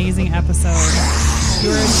been an amazing episode.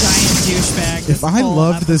 You're a giant douchebag. If I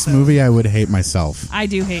loved this movie, I would hate myself. I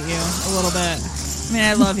do hate you a little bit. I mean,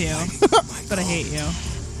 I love you, but I hate you.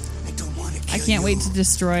 I can't wait to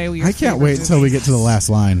destroy your I can't wait until we get to the last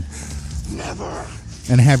line. Never.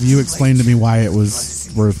 And have you explain to me why it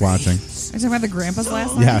was worth watching. Are you talking about the grandpa's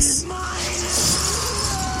last line? Yes.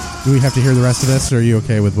 Do we have to hear the rest of this, or are you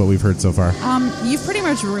okay with what we've heard so far? You've pretty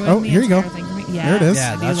much ruined the here you go. entire thing for me. Yeah. There it is.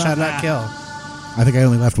 Yeah, thou shalt not kill. I think I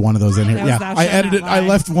only left one of those in here. Yeah, I edited. I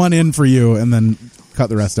left one in for you, and then cut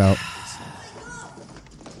the rest out.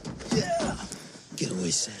 Get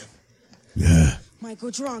away, Sam. Yeah. Mike,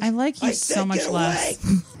 what's wrong? I like you so much less.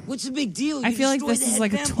 What's the big deal? I feel like this is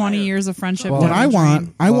like 20 years of friendship. Well, I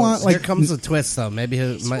want like here comes the twist though. Maybe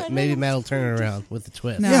Matt will turn it around with the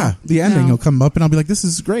twist. No. Yeah, the ending will come up, and I'll be like, "This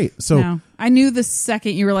is great." So no. I knew the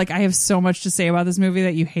second you were like, "I have so much to say about this movie,"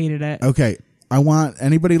 that you hated it. Okay, I want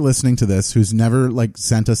anybody listening to this who's never like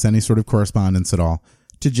sent us any sort of correspondence at all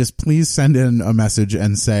to just please send in a message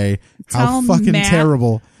and say how fucking Matt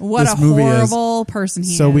terrible what this a movie horrible person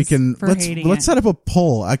he so is we can for hating let's it. set up a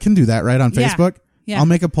poll. I can do that right on Facebook. Yeah. I'll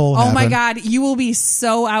make a poll. Oh my happen. god, you will be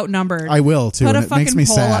so outnumbered. I will too. Put And a it fucking makes me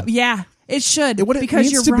poll sad. up. Yeah, it should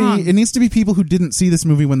because needs you're to wrong. It needs to be people who didn't see this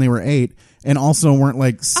movie when they were 8 and also weren't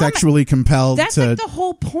like sexually compelled That's to like the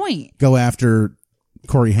whole point. go after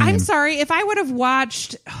Corey Haim. I'm sorry if I would have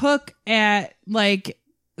watched Hook at like.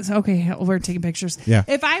 Okay, we're taking pictures. Yeah.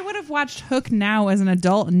 If I would have watched Hook now as an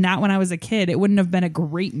adult and not when I was a kid, it wouldn't have been a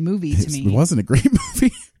great movie to me. It wasn't a great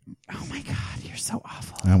movie. Oh my god, you're so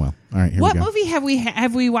awful. Oh well. All right, here what we go. movie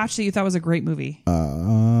have we watched that you thought was a great movie?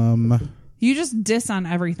 You just diss on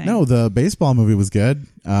everything. No, the baseball movie was good.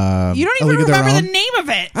 You don't even remember the name of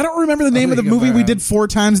it. I don't remember the name of the movie we did 4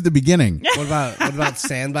 times at the beginning. What about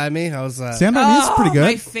Stand By Me? How was that? Stand By Me is pretty good.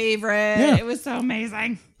 My favorite. Yeah. It was so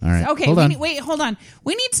amazing. All right. Okay, hold on. wait, hold on.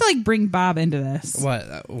 We need to bring Bob into this.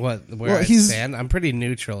 Where I stand? I'm pretty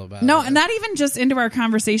neutral about No, it. not even just into our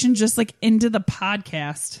conversation, just into the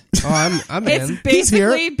podcast. Oh, I'm in. It's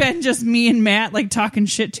basically been just me and Matt talking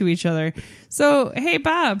shit to each other. So, hey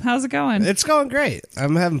Bob, how's it going? It's going great.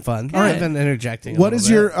 I'm having fun. All right. I've been interjecting. What is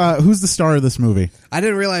your who's the star of this movie? I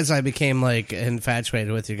didn't realize I became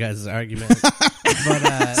infatuated with your guys' argument.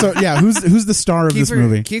 But So yeah, who's the star of this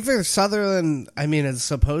movie? Kiefer Sutherland. I mean, is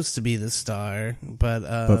supposed to be the star,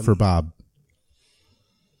 but for Bob.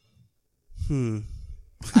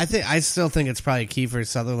 I still think it's probably Kiefer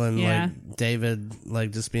Sutherland, Yeah. David,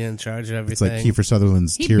 just being in charge of It's everything. like Kiefer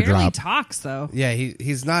Sutherland's He barely teardrop. talks though. Yeah,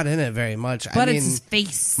 he's not in it very much. But I it's mean, his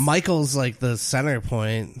face. Michael's the center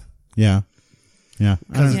point Yeah.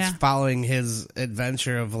 because it's following his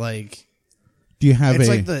adventure of Do you have it's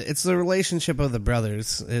a it's the relationship of the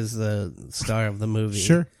brothers is the star of the movie.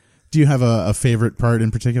 Sure. Do you have a favorite part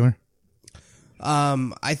in particular?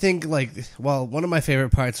 I think one of my favorite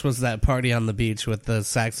parts was that party on the beach with the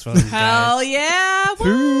saxophone guy. Hell yeah!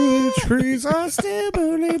 Through the trees are still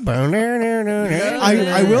burning.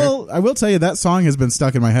 I will tell you that song has been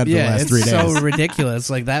stuck in my head for the last 3 days. It's so ridiculous.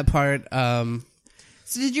 That part. So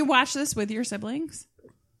did you watch this with your siblings?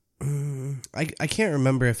 I can't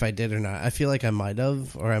remember if I did or not. I feel like I might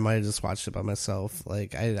have, or I might have just watched it by myself.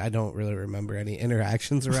 I don't really remember any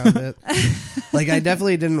interactions around it. I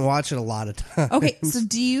definitely didn't watch it a lot of times. Okay, so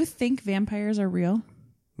do you think vampires are real?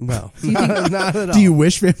 No, not at all. Do you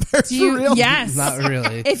wish vampires were real? Yes. Not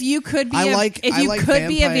really. If you could be I be a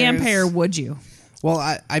vampires. vampire, would you? Well,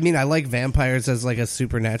 I mean, I like vampires as a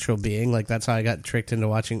supernatural being. That's how I got tricked into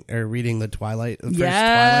watching or reading the first Twilight book.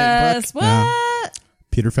 Yes. What? Yeah.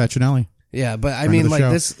 Peter Facinelli. Yeah, but I Friend mean, of the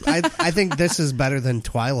show. this. I think this is better than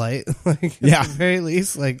Twilight. Yeah. At the very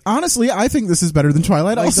least, Honestly, I think this is better than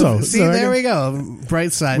Twilight. Also, there we go.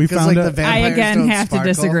 Bright side. We Because found the it. I vampires again don't have sparkle. to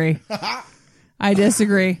disagree. I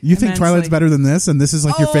disagree. You think immensely. Twilight's better than this, and this is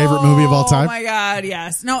your favorite movie of all time? Oh my god,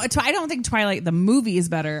 yes. No, I don't think Twilight the movie is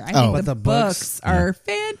better. I Oh. think But the books are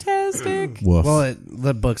fantastic. Woof. Well,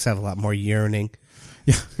 the books have a lot more yearning.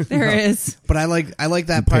 There is. But I like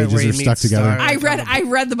that The part pages where he are meets stuck together. Star. I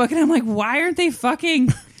read the book and I'm like, why aren't they fucking?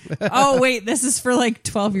 Oh wait, this is for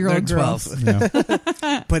 12-year-old They're girls.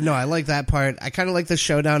 12. But no, I like that part. I kind of like the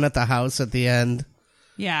showdown at the house at the end.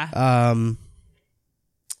 Yeah.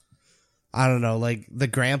 I don't know, the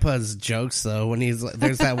grandpa's jokes though. When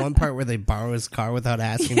there's that one part where they borrow his car without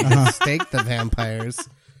asking him to stake the vampires,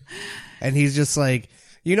 and he's just like,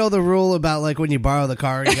 you know the rule about when you borrow the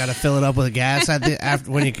car, you got to fill it up with gas after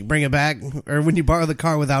when you bring it back, or when you borrow the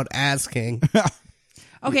car without asking.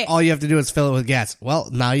 Okay. All you have to do is fill it with gas. Well,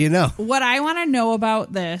 now you know. What I want to know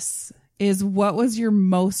about this is what was your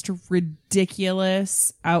most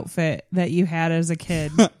ridiculous outfit that you had as a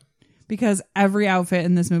kid? Because every outfit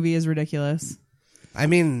in this movie is ridiculous. I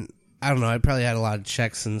mean, I don't know. I probably had a lot of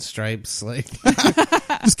checks and stripes,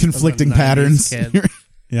 Just conflicting I'm a 90s patterns. kid.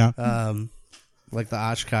 Yeah. Like the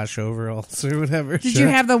Oshkosh overalls or whatever. Did you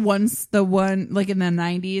have the one in the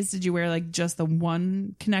 90s? Did you wear just the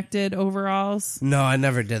one connected overalls? No, I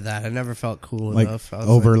never did that. I never felt cool Like enough. I was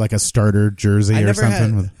over a starter jersey I or never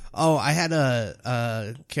something. had. I had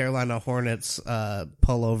a Carolina Hornets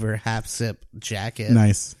pullover half zip jacket.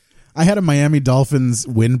 Nice. I had a Miami Dolphins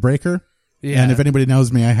windbreaker. Yeah. And if anybody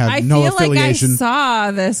knows me, I have I no feel affiliation. like I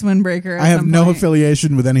saw this windbreaker. I have no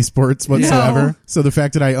affiliation with any sports whatsoever. No. So the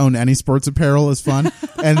fact that I own any sports apparel is fun.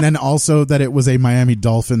 And then also that it was a Miami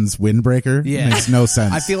Dolphins windbreaker makes no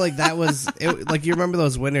sense. I feel like that was you remember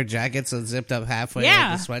those winter jackets that zipped up halfway,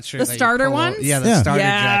 Yeah. the sweatshirt, The that you starter pull ones? over? Yeah, the starter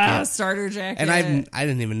Yeah, jacket. starter jacket. And I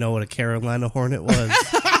didn't even know what a Carolina Hornet was.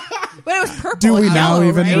 But it was purple. Do we and now yellow,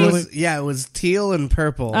 even right? really? It was teal and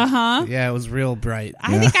purple. Uh-huh. Yeah, it was real bright.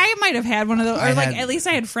 I think I might have had one of those, or I had- at least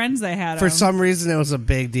I had friends that had For them. some reason, it was a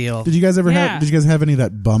big deal. Did you guys ever Yeah. have? Did you guys have any of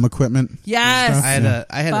that bum equipment? Yes. stuff? I had Yeah.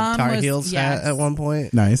 I had Bum a Tar was- Heels yes. hat at one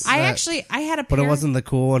point. Nice. I had a pair. But it wasn't the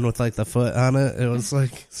cool one with the foot on it. It was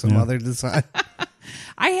some other design.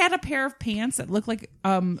 I had a pair of pants that looked like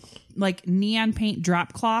neon paint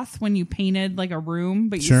drop cloth when you painted a room,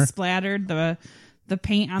 but you Sure. splattered the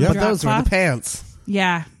paint on But the drop those were cloth. the pants.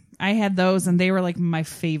 Yeah, I had those, and they were my You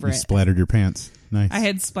favorite. splattered your pants. Nice. I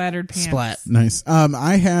had splattered pants. Splat. Nice.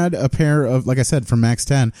 I had a pair of, like I said, from Max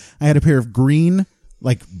 10, I had a pair of green,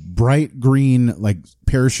 bright green,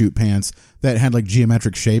 parachute pants that had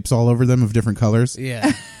geometric shapes all over them of different colors.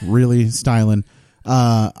 Yeah. Really styling.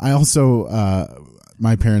 I also,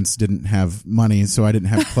 my parents didn't have money, so I didn't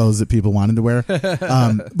have clothes that people wanted to wear.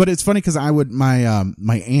 But it's funny because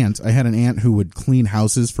my aunt, I had an aunt who would clean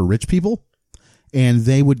houses for rich people, and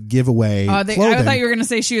they would give away clothing. I thought you were going to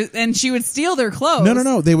say she would steal their clothes.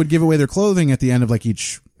 No. They would give away their clothing at the end of like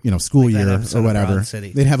each school year or whatever.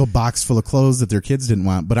 They'd have a box full of clothes that their kids didn't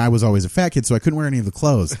want, but I was always a fat kid, so I couldn't wear any of the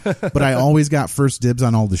clothes. But I always got first dibs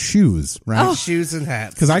on all the shoes, right? Shoes and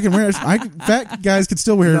hats. Because I can wear, fat guys could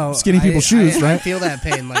still wear skinny people's shoes, right? I feel that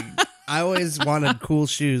pain. Like, I always wanted cool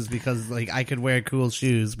shoes because like I could wear cool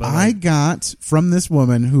shoes. But I got from this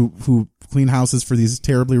woman who cleaned houses for these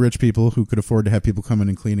terribly rich people who could afford to have people come in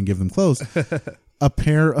and clean and give them clothes. A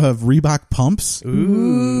pair of Reebok pumps.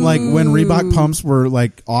 Ooh. Like when Reebok pumps were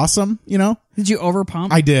like awesome, Did you overpump?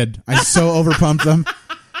 I did. I so overpumped them.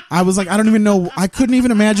 I was like, I don't even know. I couldn't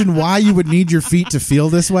even imagine why you would need your feet to feel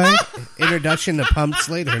this way. Introduction to pumps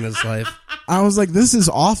later in his life. I was like, this is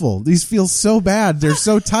awful. These feel so bad. They're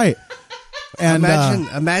so tight. And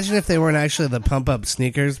imagine if they weren't actually the pump up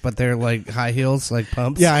sneakers, but they're like high heels, like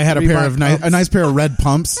pumps. Yeah, I had a pair of a nice pair of red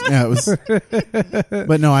pumps. Yeah, it was.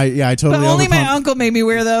 But no, I totally. But only my overpumped. uncle made me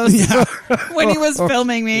wear those when he was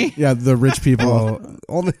filming me. Yeah, the rich people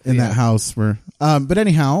in that house were. But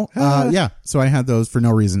anyhow, yeah. So I had those for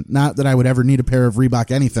no reason. Not that I would ever need a pair of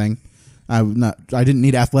Reebok anything. I didn't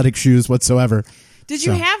need athletic shoes whatsoever. Did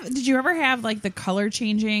you ever have like the color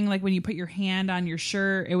changing, like when you put your hand on your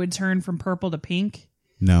shirt, it would turn from purple to pink?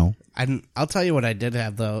 No. I'll tell you what I did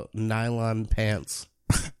have though, nylon pants.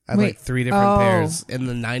 I had like 3 different pairs. In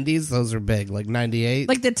the 90s, those were big, like 98.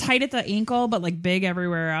 Like the tight at the ankle, but like big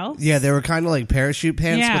everywhere else? Yeah, they were kind of like parachute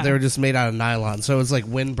pants, but they were just made out of nylon. So it was like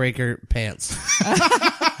windbreaker pants.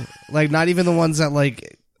 Like not even the ones that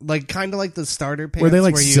like kind of like the starter pants. Were they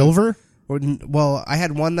like silver? Well, I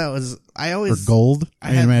had one that was or gold.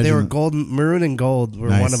 They were gold, maroon and gold were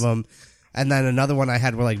one of them, and then another one I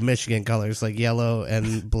had were like Michigan colors, like yellow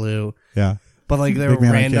and blue. Yeah, but like they were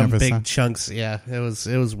random big chunks. Yeah, it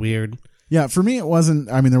was weird. Yeah, for me it wasn't.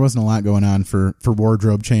 I mean, there wasn't a lot going on for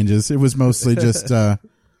wardrobe changes. It was mostly just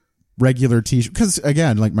regular t-shirt. Because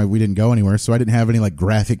again, like we didn't go anywhere, so I didn't have any like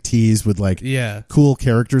graphic tees with like cool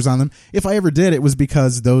characters on them. If I ever did, it was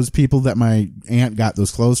because those people that my aunt got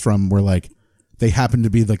those clothes from were like, they happened to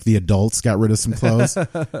be like the adults got rid of some clothes.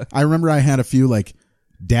 I remember I had a few like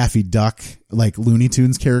Daffy Duck, like Looney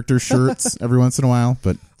Tunes character shirts every once in a while.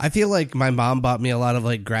 But I feel like my mom bought me a lot of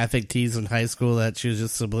like graphic tees in high school that she was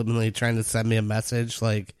just subliminally trying to send me a message,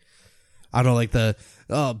 like I don't know, like the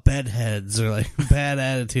bedheads or like bad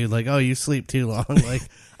attitude, like you sleep too long. Like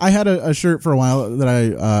I had a shirt for a while that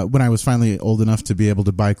I when I was finally old enough to be able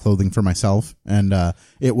to buy clothing for myself, and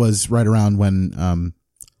it was right around when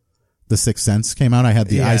The Sixth Sense came out. I had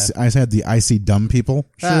the I had the I See Dumb People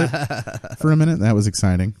shirt for a minute. That was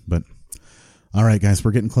exciting. But all right, guys,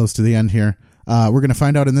 we're getting close to the end here. We're going to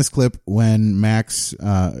find out in this clip when Max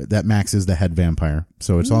is the head vampire.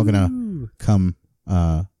 So it's all going to come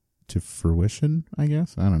to fruition, I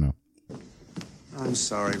guess. I don't know. I'm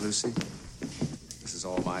sorry, Lucy. This is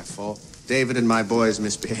all my fault. David and my boys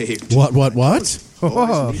misbehaved. What?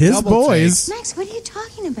 Oh, his boys? Max, what are you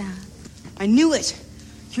talking about? I knew it.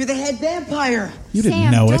 You're the head vampire. You didn't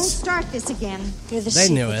Sam, know it. Don't start this again. You're the They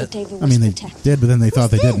knew secret it. that David was I mean, they protecting. did, but then they thought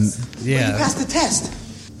they didn't. Yeah. You passed the test.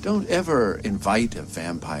 Don't ever invite a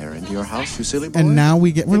vampire into your house, you silly boy. And now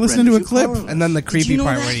we're listening to a clip. And then the creepy you know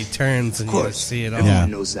part that? where he turns and you just see it all. Yeah.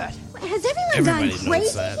 knows that. Has everyone Everybody gone knows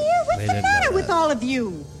crazy that. here? What's They the didn't know matter with that. all of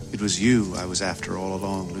you? It was you I was after all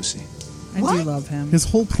along, Lucy. I do love him. His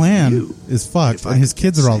whole plan is fucked, If I and his could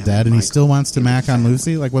kids get are all Sam dead, and and he Michael, still wants to mac on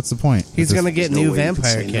Lucy? Like, what's the point? He's going to get There's no new way you could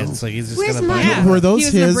vampire say kids. no. Like he's just Where's going to buy my- them. Were those he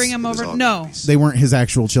was gonna his? bring him over. No, They weren't his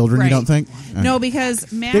actual children, you Right. don't think? no, because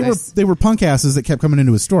Max. They were punk asses that kept coming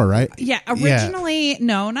into his store, right? Yeah, originally,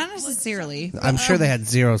 no, not necessarily. I'm sure they had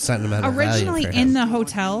zero sentimental Originally value for in him. the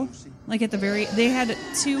hotel, like at the very, they had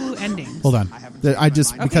 2 endings. Hold on. I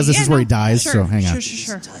just, Okay, because this yeah, is where he no, dies, sure, so hang on.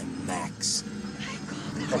 Sure. Max.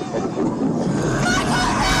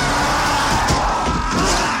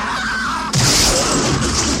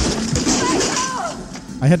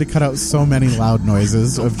 I had to cut out so many loud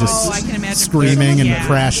noises of just I can imagine. screaming and Yeah.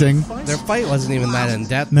 crashing. Their fight wasn't even that in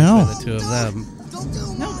depth No. between the two of them.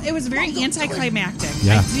 No, it was very anticlimactic.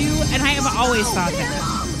 Yeah. I do, and I have always thought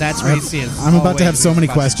that. That's where you see it. I'm about to have so many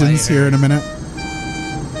Always about to questions fight here in a minute.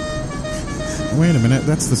 Wait a minute,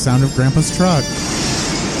 that's the sound of Grandpa's truck.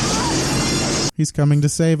 He's coming to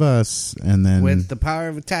save us. And then with the power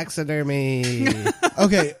of taxidermy.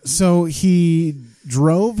 okay, so he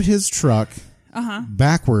drove his truck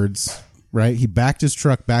backwards, right? He backed his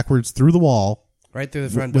truck backwards through the wall Right through the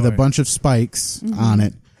front with door. a bunch of spikes on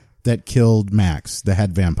it that killed Max, the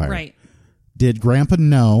head vampire. Right. Did Grandpa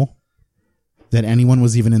know that anyone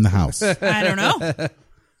was even in the house? I don't know.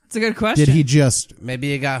 It's a good question. Did he just...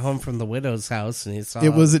 Maybe he got home from the widow's house and he saw...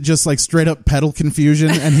 Was it just like straight up pedal confusion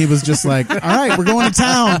and he was just like, all right, we're going to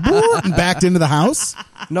town, and backed into the house?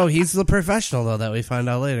 No, he's the professional, though, that we find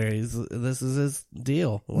out later. This is his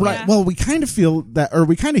deal. Right. Yeah. Well, we kind of feel that, or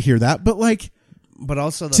we kind of hear that, but like... But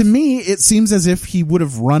also... To me, it seems as if he would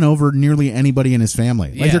have run over nearly anybody in his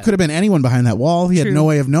family. Like, there could have been anyone behind that wall. He had no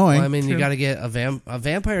way of knowing. Well, I mean, you got to get a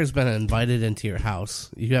vampire's been invited into your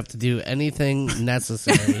house. You have to do anything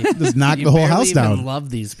necessary. Just knock the whole house down. You even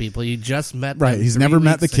love these people. You just met them. Right. He's never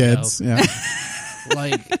met the kids. Yeah.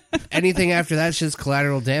 Like, anything after that's just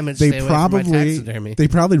collateral damage. They Stay away from my taxidermy.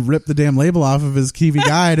 probably ripped the damn label off of his Kiwi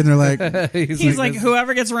guide, and they're like, he's like,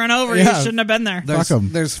 whoever gets run over, you shouldn't have been there. Fuck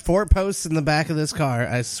 'em. There's 4 posts in the back of this car.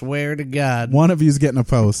 I swear to God. One of you's getting a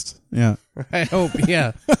post. Yeah. I hope.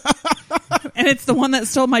 Yeah. And it's the one that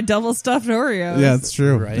stole my double stuffed Oreos. Yeah, it's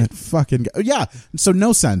true. Right. That fucking yeah. So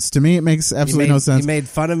no sense to me. It makes absolutely no sense. He made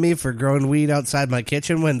fun of me for growing weed outside my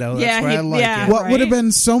kitchen window. That's where I like it. What would have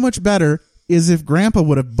been so much better is if Grandpa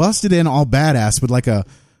would have busted in all badass with like a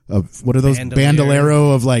what are those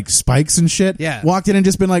bandolero of like spikes and shit? Yeah. Walked in and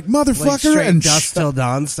just been like, motherfucker, like and Dusk Till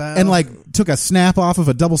Dawn style. And like took a snap off of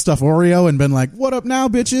a double stuffed Oreo and been like, what up now,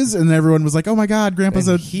 bitches? And everyone was like, oh my God, Grandpa's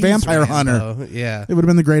a vampire hunter. Yeah. It would have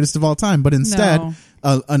been the greatest of all time. But instead,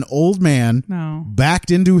 an old man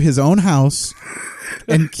backed into his own house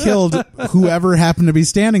and killed whoever happened to be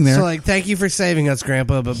standing there. So, like, thank you for saving us,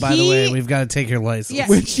 Grandpa, but by the way, we've got to take your license. Yeah,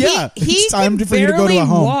 Which, he it's time can for you to go to a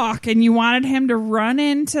home. walk, and you wanted him to run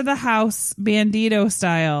into the house Bandito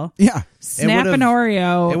style. Yeah. Snap an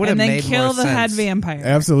Oreo, and then made kill more the head sense. vampire.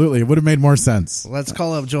 Absolutely. It would have made more sense. Let's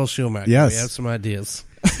call up Joel Schumacher. Yes. We have some ideas.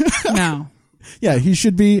 No. Yeah, he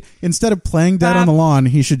should be, instead of playing dead on the lawn,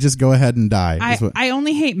 he should just go ahead and die. I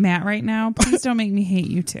only hate Matt right now. Please don't make me hate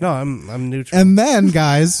you too. No, I'm neutral. And then,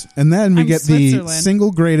 guys, we I'm get the Switzerland.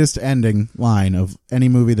 single greatest ending line of any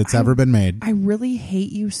movie that's ever been made. I really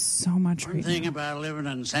hate you so much One right thing now. about living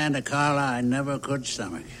in Santa Carla I never could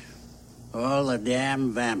stomach. All the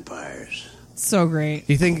damn vampires. So great.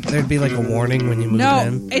 Do you think there'd be like a warning when you move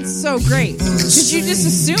in? No, it's so great. Because you just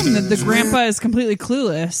assume that the grandpa is completely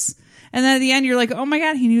clueless. And then at the end, you're like, oh my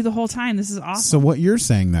God, he knew the whole time. This is awesome. So what you're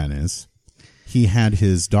saying then is he had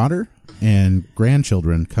his daughter and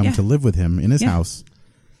grandchildren come to live with him in his house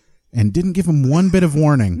and didn't give him one bit of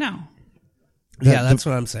warning. No. Yeah, that's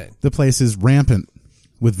what I'm saying. The place is rampant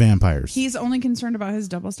with vampires. He's only concerned about his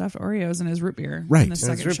double stuffed Oreos and his root beer. Right. In the And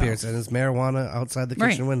second his root shelf. beers and his marijuana outside the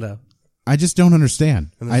Right. kitchen window. I just don't understand.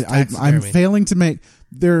 And there's I'm taxidermy. failing to make...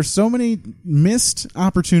 There are so many missed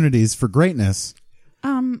opportunities for greatness.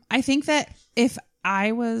 I think that if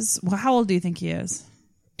I was... Well, how old do you think he is?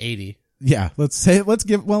 80. Yeah, let's say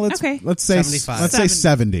 75. let's say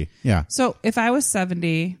 70. Yeah. So if I was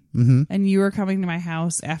 70 Mm-hmm. and you were coming to my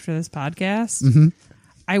house after this podcast,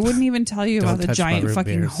 I wouldn't even tell you about the touch my giant root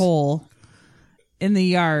fucking beers. hole in the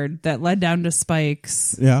yard that led down to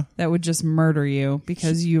spikes. Yeah. That would just murder you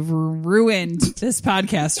because you've ruined this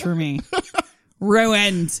podcast for me.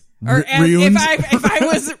 Ruined. Or Ruined? if I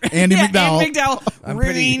was Andy McDowell. Andy McDowell,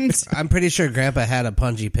 ruined. I'm pretty sure Grandpa had a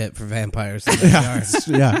punji pit for vampires in his yard.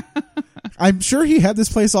 Yeah. I'm sure he had this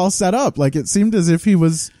place all set up. Like, it seemed as if he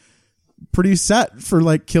was pretty set for,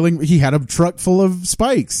 like, killing. He had a truck full of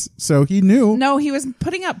spikes, so he knew. No, he was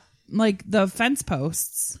putting up like the fence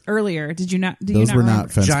posts earlier. Did you not? Do Those you not were remember?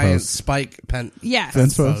 not fence Giant posts. spike pen. Yeah.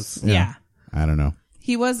 Fence posts? Yeah. I don't know.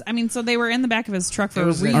 He was. I mean, so they were in the back of his truck for a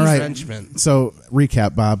reason. All right. Entrenchment. So,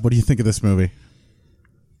 recap, Bob. What do you think of this movie?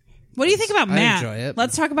 What do you think about I Matt? enjoy it.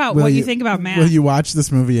 Let's talk about Will what you think about Matt. Will you watch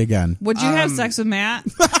this movie again? Would you have sex with Matt?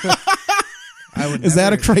 I would Is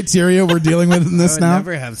that a criteria we're dealing with in I this would now?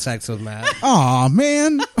 never have sex with Matt. Aw,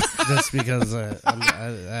 man. Just because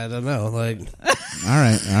I don't know. Like, All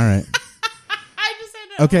right.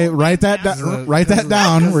 Okay, write that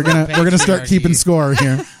down. We're gonna start keeping score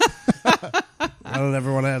here. I don't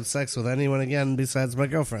ever want to have sex with anyone again besides my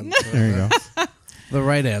girlfriend. So There you go. that's the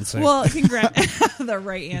right answer. Well, congrats. The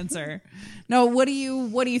right answer. No. What do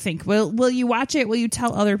you think? Will you watch it? Will you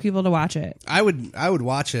tell other people to watch it? I would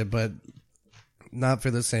watch it, but not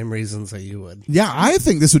for the same reasons that you would. Yeah, I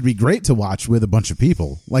think this would be great to watch with a bunch of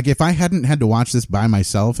people. Like, if I hadn't had to watch this by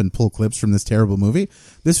myself and pull clips from this terrible movie,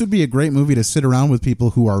 this would be a great movie to sit around with people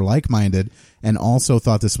who are like-minded and also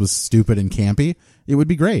thought this was stupid and campy. It would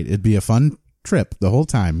be great. It'd be a fun trip the whole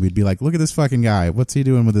time. We'd be like, look at this fucking guy. What's he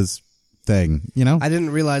doing with his thing? You know? I didn't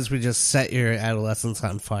realize we just set your adolescence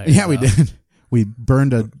on fire. Yeah, we did. we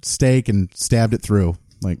burned a steak and stabbed it through.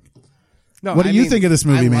 Like, No, what do you think of this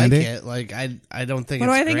movie, I Mandy? Like it. Like, I don't think. What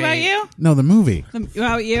it's do I think great. about you? No, the movie.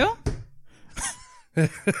 About you?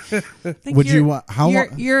 Would you? How long?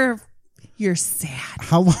 You're sad.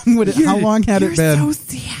 How long would it? How long had it been? So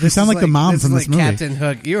sad. They sound like the mom this from is this like movie. Captain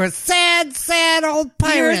Hook. You're a sad, sad old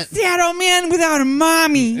You're a pirate. sad old man without a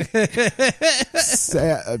mommy.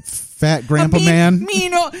 Fat grandpa man.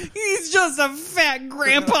 He's just a fat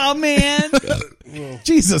grandpa man.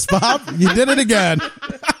 Jesus, Bob, you did it again.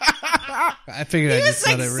 I figured He I was just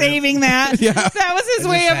like let it rip. saving that. Yeah. That was his I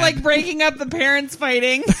way just of had- like breaking up the parents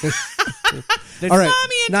fighting. All right.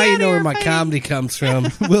 Mommy and Now Daddy you know where are my fighting. comedy comes from.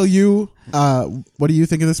 Will you? What do you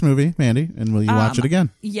think of this movie, Mandy? And will you watch it again?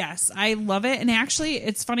 Yes, I love it. And actually,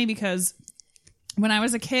 it's funny because when I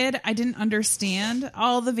was a kid, I didn't understand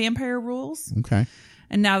all the vampire rules. Okay.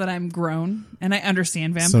 And now that I'm grown and I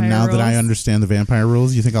understand vampire So now rules. that I understand the vampire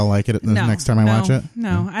rules, you think I'll like it the next time I watch it?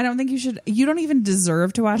 No, I don't think you should. You don't even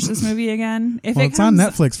deserve to watch this movie again. If Well, it it's on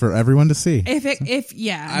comes- Netflix for everyone to see.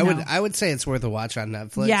 I would say it's worth a watch on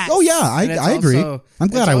Netflix. Yes. Oh, yeah, And it's I agree. also- I'm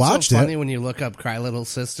glad it's I also watched it. funny when you look up Cry Little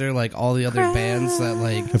Sister, like all the other bands that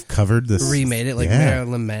like Have covered this. remade it, like Yeah.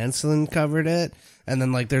 Marilyn Manson covered it, and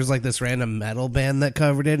then like there's like this random metal band that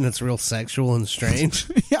covered it, and it's real sexual and strange.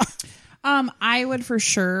 I would for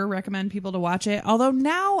sure recommend people to watch it. Although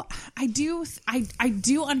now I do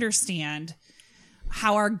understand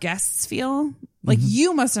how our guests feel. Like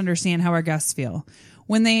you must understand how our guests feel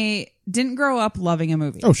when they didn't grow up loving a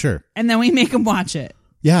movie. Oh, sure. And then we make them watch it.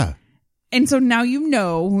 Yeah. And so now you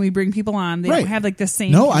know when we bring people on, they Right. don't have like the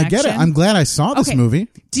same No, I get it. connection. I'm glad I saw this Okay. movie.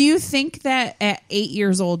 Do you think that at 8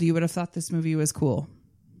 years old you would have thought this movie was cool?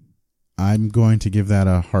 I'm going to give that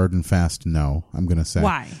a hard and fast no. I'm going to say.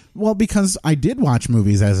 Why? Well, because I did watch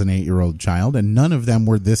movies as an 8-year-old child, and none of them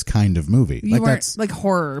were this kind of movie. You like weren't that's like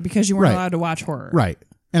horror because you weren't Right. allowed to watch horror. right.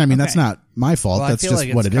 And I mean, that's Okay. not my fault. Well, that's I feel just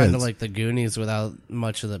like what it's it kind is. of like the Goonies without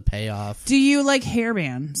much of the payoff. Do you like hair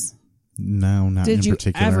bands? No, not Did in you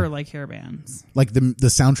particular. ever like hair bands? Like the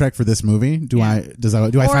soundtrack for this movie? Do I find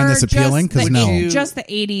Or this appealing? just Because the- no. just the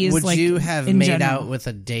 80s. Would like, you have in made general. out with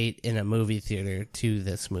a date in a movie theater to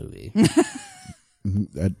this movie?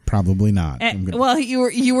 Probably not. I'm gonna- Well,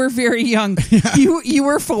 you were very young. You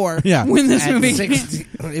were 4 Yeah. when this At movie 16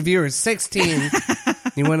 if you were 16,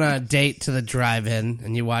 you went on a date to the drive-in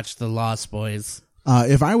and you watched The Lost Boys.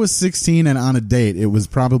 If I was 16 and on a date, it was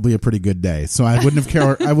probably a pretty good day. So I wouldn't have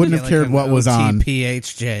cared. I wouldn't have cared what was on.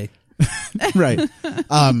 OTPHJ. Right.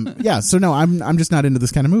 Yeah. So no, I'm just not into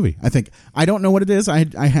this kind of movie. I don't know what it is. I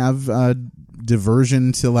have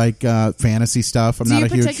diversion to like fantasy stuff. I'm not a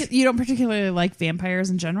huge. You don't particularly like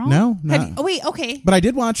vampires in general? No, Have not- you- wait, okay. But I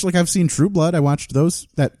did watch, like, I've seen True Blood. I watched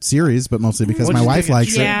that series, but mostly because What'd my you wife think of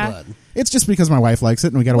likes True it. Blood? It's just because my wife likes it,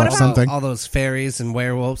 and we got to What watch about something. All those fairies and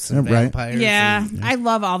werewolves and Yeah, right. vampires. Yeah, and- I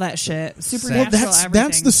love all that shit. Well, Supernatural, that's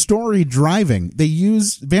everything. the story driving. They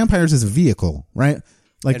use vampires as a vehicle, right?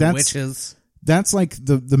 Like and that's witches. that's like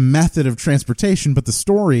the method of transportation, but the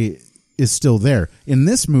story is still there. In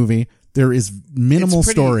this movie, there is minimal It's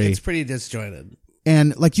pretty- story. It's pretty disjointed.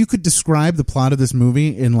 And like you could describe the plot of this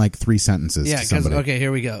movie in like 3 sentences. Yeah, to because somebody. okay,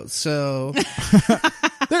 here we go. So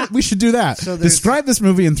We should do that. So there's- Describe this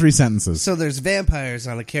movie in 3 sentences. so there's vampires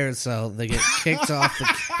on a carousel. They get kicked off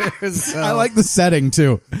the carousel. I like the setting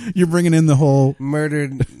too. You're bringing in the whole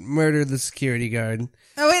murdered the security guard.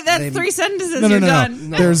 Oh wait, that's They- 3 sentences. no. You're done.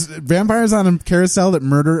 There's vampires on a carousel that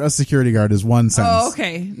murder a security guard is 1 sentence. Oh,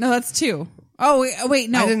 okay. No, that's 2. Oh wait,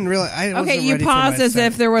 no. I didn't realize. I wasn't Okay, you ready for paused my as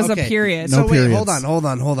sentence. if there was a Okay. period. No So wait, periods.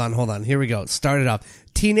 hold on. Here we go. Start it off.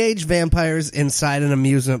 Teenage vampires inside an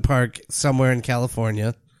amusement park somewhere in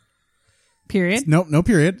California Period. Nope, no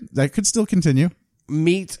period. That could still continue.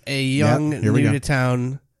 meet a young Yep, here we new go. to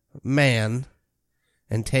town man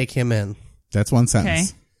and take him in. That's 1 Okay.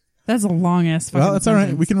 sentence. That's a long ass fucking Well, that's all right.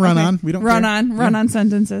 sentence. We can run Okay. on. We don't run care. on. Run Yeah. on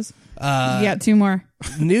sentences. You got 2 more.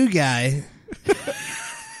 New guy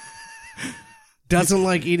doesn't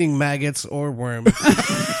like eating maggots or worms.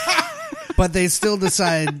 But they still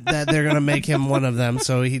decide that they're going to make him one of them.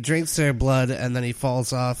 So he drinks their blood and then he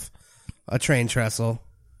falls off a train trestle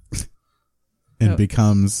And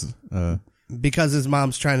becomes because his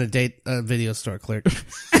mom's trying to date a video store clerk.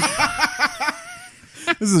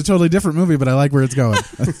 This is a totally different movie, but I like where it's going.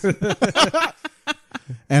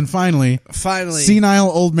 And finally, senile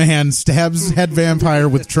old man stabs head vampire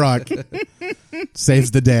with truck.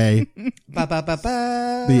 Saves the day. Ba, ba, ba,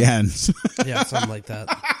 ba. The end. Yeah, something like that.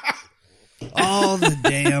 All the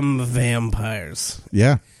damn vampires.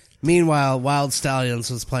 Yeah. Meanwhile, Wild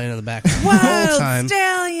Stallions was playing in the background the whole time. Wild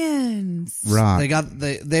Stallions. Rock.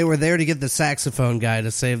 They were there to get the saxophone guy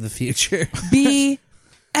to save the future. Be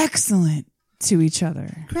excellent to each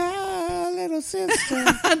other. Cry, little sister.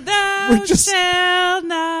 Thou shalt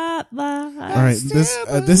not lie. All right, this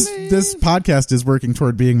podcast is working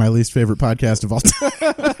toward being my least favorite podcast of all time.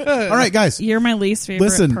 All right, guys. You're my least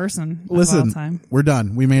favorite person of all time. We're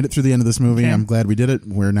done. We made it through the end of this movie. Okay. I'm glad we did it.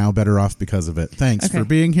 We're now better off because of it. Thanks for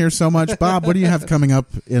being here so much. Bob, what do you have coming up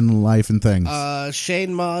in life and things?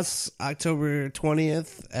 Shane Moss, October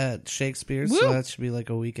 20th at Shakespeare's. Woo. So that should be like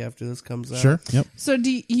a week after this comes out. Sure. Yep. So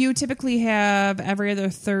do you typically have every other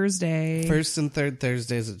Thursday? First and third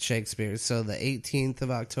Thursdays at Shakespeare's. So the 18th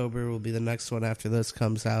of October will be the next one after this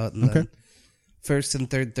comes out. And then first and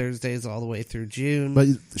third Thursdays all the way through June. But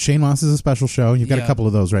Shane Moss is a special show. You've got a couple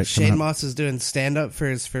of those, right? Shane Moss is doing stand-up for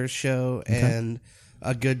his first show, and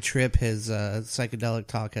A Good Trip, his psychedelic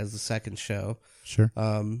talk, has the second show. Sure.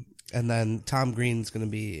 And then Tom Green's going to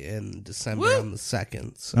be in December on the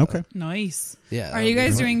 2nd. So. Okay. Nice. Yeah. Are you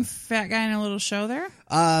guys doing Fat Guy in a Little Show there?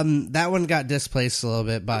 That one got displaced a little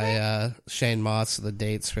bit by Shane Moss, the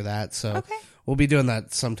dates for that. So we'll be doing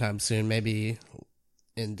that sometime soon, maybe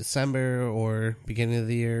in December or beginning of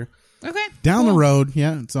the year. Okay. Down the road,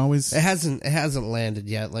 yeah. It's always it hasn't landed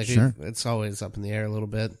yet. Like it's always up in the air a little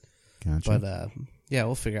bit. Gotcha. But yeah,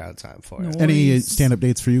 we'll figure out a time for it. Any stand-up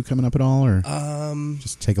dates for you coming up at all, or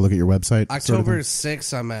just take a look at your website? October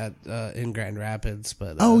 6th, I'm at in Grand Rapids,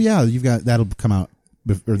 but you've got that'll come out,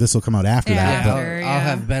 or this will come out after that. I'll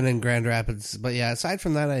have been in Grand Rapids, but yeah, aside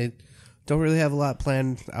from that, I don't really have a lot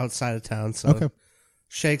planned outside of town. So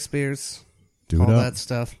Shakespeare's, all that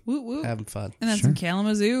stuff, woo, woo. Having fun, and that's in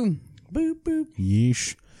Kalamazoo. Boop boop.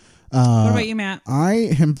 Yeesh. What about you, Matt?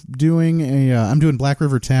 I am doing I'm doing Black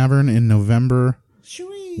River Tavern in November.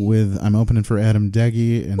 I'm opening for Adam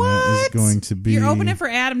Deggy, and that is going to be. You're opening for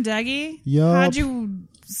Adam Deggy? Yup. How'd you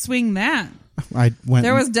swing that? I went.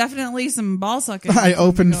 There was definitely some ball sucking. I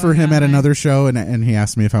opened for him at another show, and he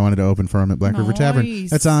asked me if I wanted to open for him at Black River Tavern.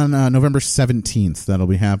 That's on November 17th. That'll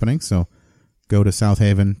be happening. So go to South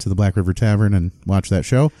Haven to the Black River Tavern and watch that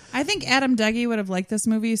show. I think Adam Deggy would have liked this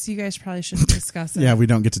movie, so you guys probably shouldn't discuss it. Yeah, we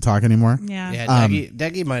don't get to talk anymore. Yeah,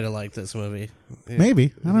 Deggy might have liked this movie.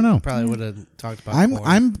 Maybe. I don't know. Probably would have talked about it more.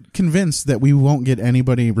 I'm convinced that we won't get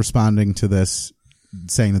anybody responding to this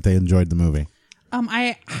saying that they enjoyed the movie.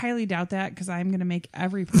 I highly doubt that because I'm going to make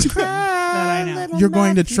every person that I know. You're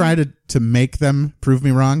going to try to make them prove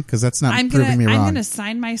me wrong? Because that's not proving me wrong. I'm going to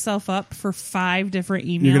sign myself up for 5 different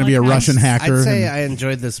emails. You're going to be a Russian hacker. I'd say I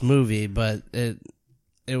enjoyed this movie, but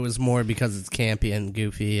it was more because it's campy and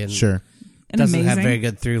goofy and sure. Doesn't have very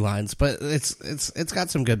good through lines, but it's got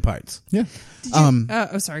some good parts. Yeah.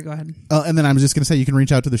 Sorry, go ahead. And then I'm just going to say you can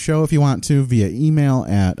reach out to the show if you want to via email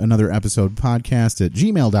at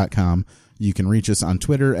anotherepisodepodcast@gmail.com. You can reach us on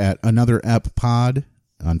Twitter at anothereppod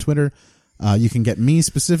on Twitter. You can get me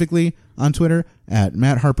specifically on Twitter at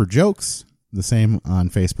Matt Harper Jokes. The same on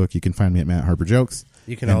Facebook. You can find me at Matt Harper Jokes.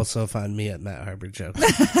 You can also find me at Matt Harper Jokes.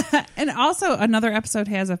 And also, Another Episode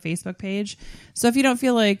has a Facebook page. So if you don't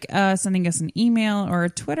feel like sending us an email or a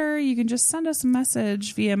Twitter, you can just send us a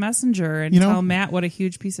message via Messenger and tell Matt what a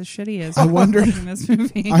huge piece of shit he is. I wondered this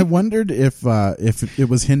movie. I wondered if it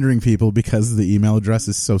was hindering people because the email address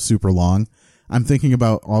is so super long. I'm thinking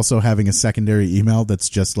about also having a secondary email that's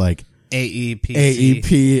just like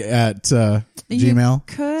AEP at Gmail.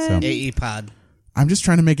 Could. So. AEPod. I'm just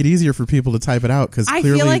trying to make it easier for people to type it out because I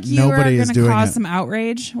clearly feel like you nobody are is going doing to cause it. some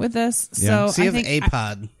outrage with this. Yeah. So you I have think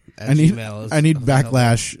APOD at I need Gmail. I need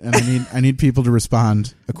backlash and I need people to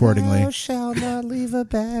respond accordingly. Thou shalt not leave a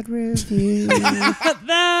bad review.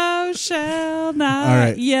 Thou shalt not All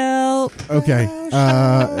right. yell. Okay.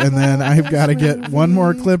 And then I've got to get one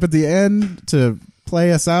more clip at the end to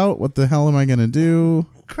play us out. What the hell am I going to do?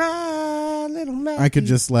 Cry, little Matthew. I could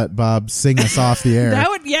just let Bob sing us off the air. That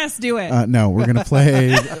would do it. No, we're gonna play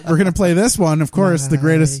this one, of course, the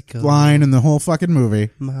greatest line in the whole fucking movie.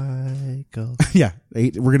 Michael. Yeah,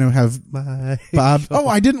 we're gonna have Bob. Oh,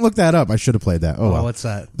 I didn't look that up. I should have played that. Oh, well. What's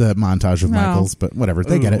that? The montage of Michael's, but whatever.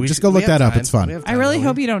 They get it. Just go look that up. It's fun. I really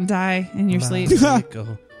hope you don't die in your sleep. That'd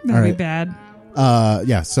be bad.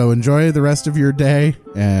 Yeah, so enjoy the rest of your day,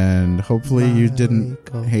 and hopefully you didn't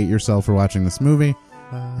hate yourself for watching this movie.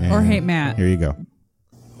 Or hate Matt. Here you go.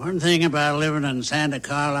 One thing about living in Santa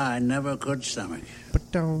Carla I never could stomach.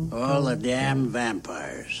 All the damn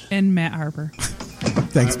vampires. And Matt Harper.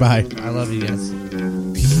 Thanks, bye. I love you guys.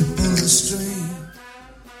 People are strange.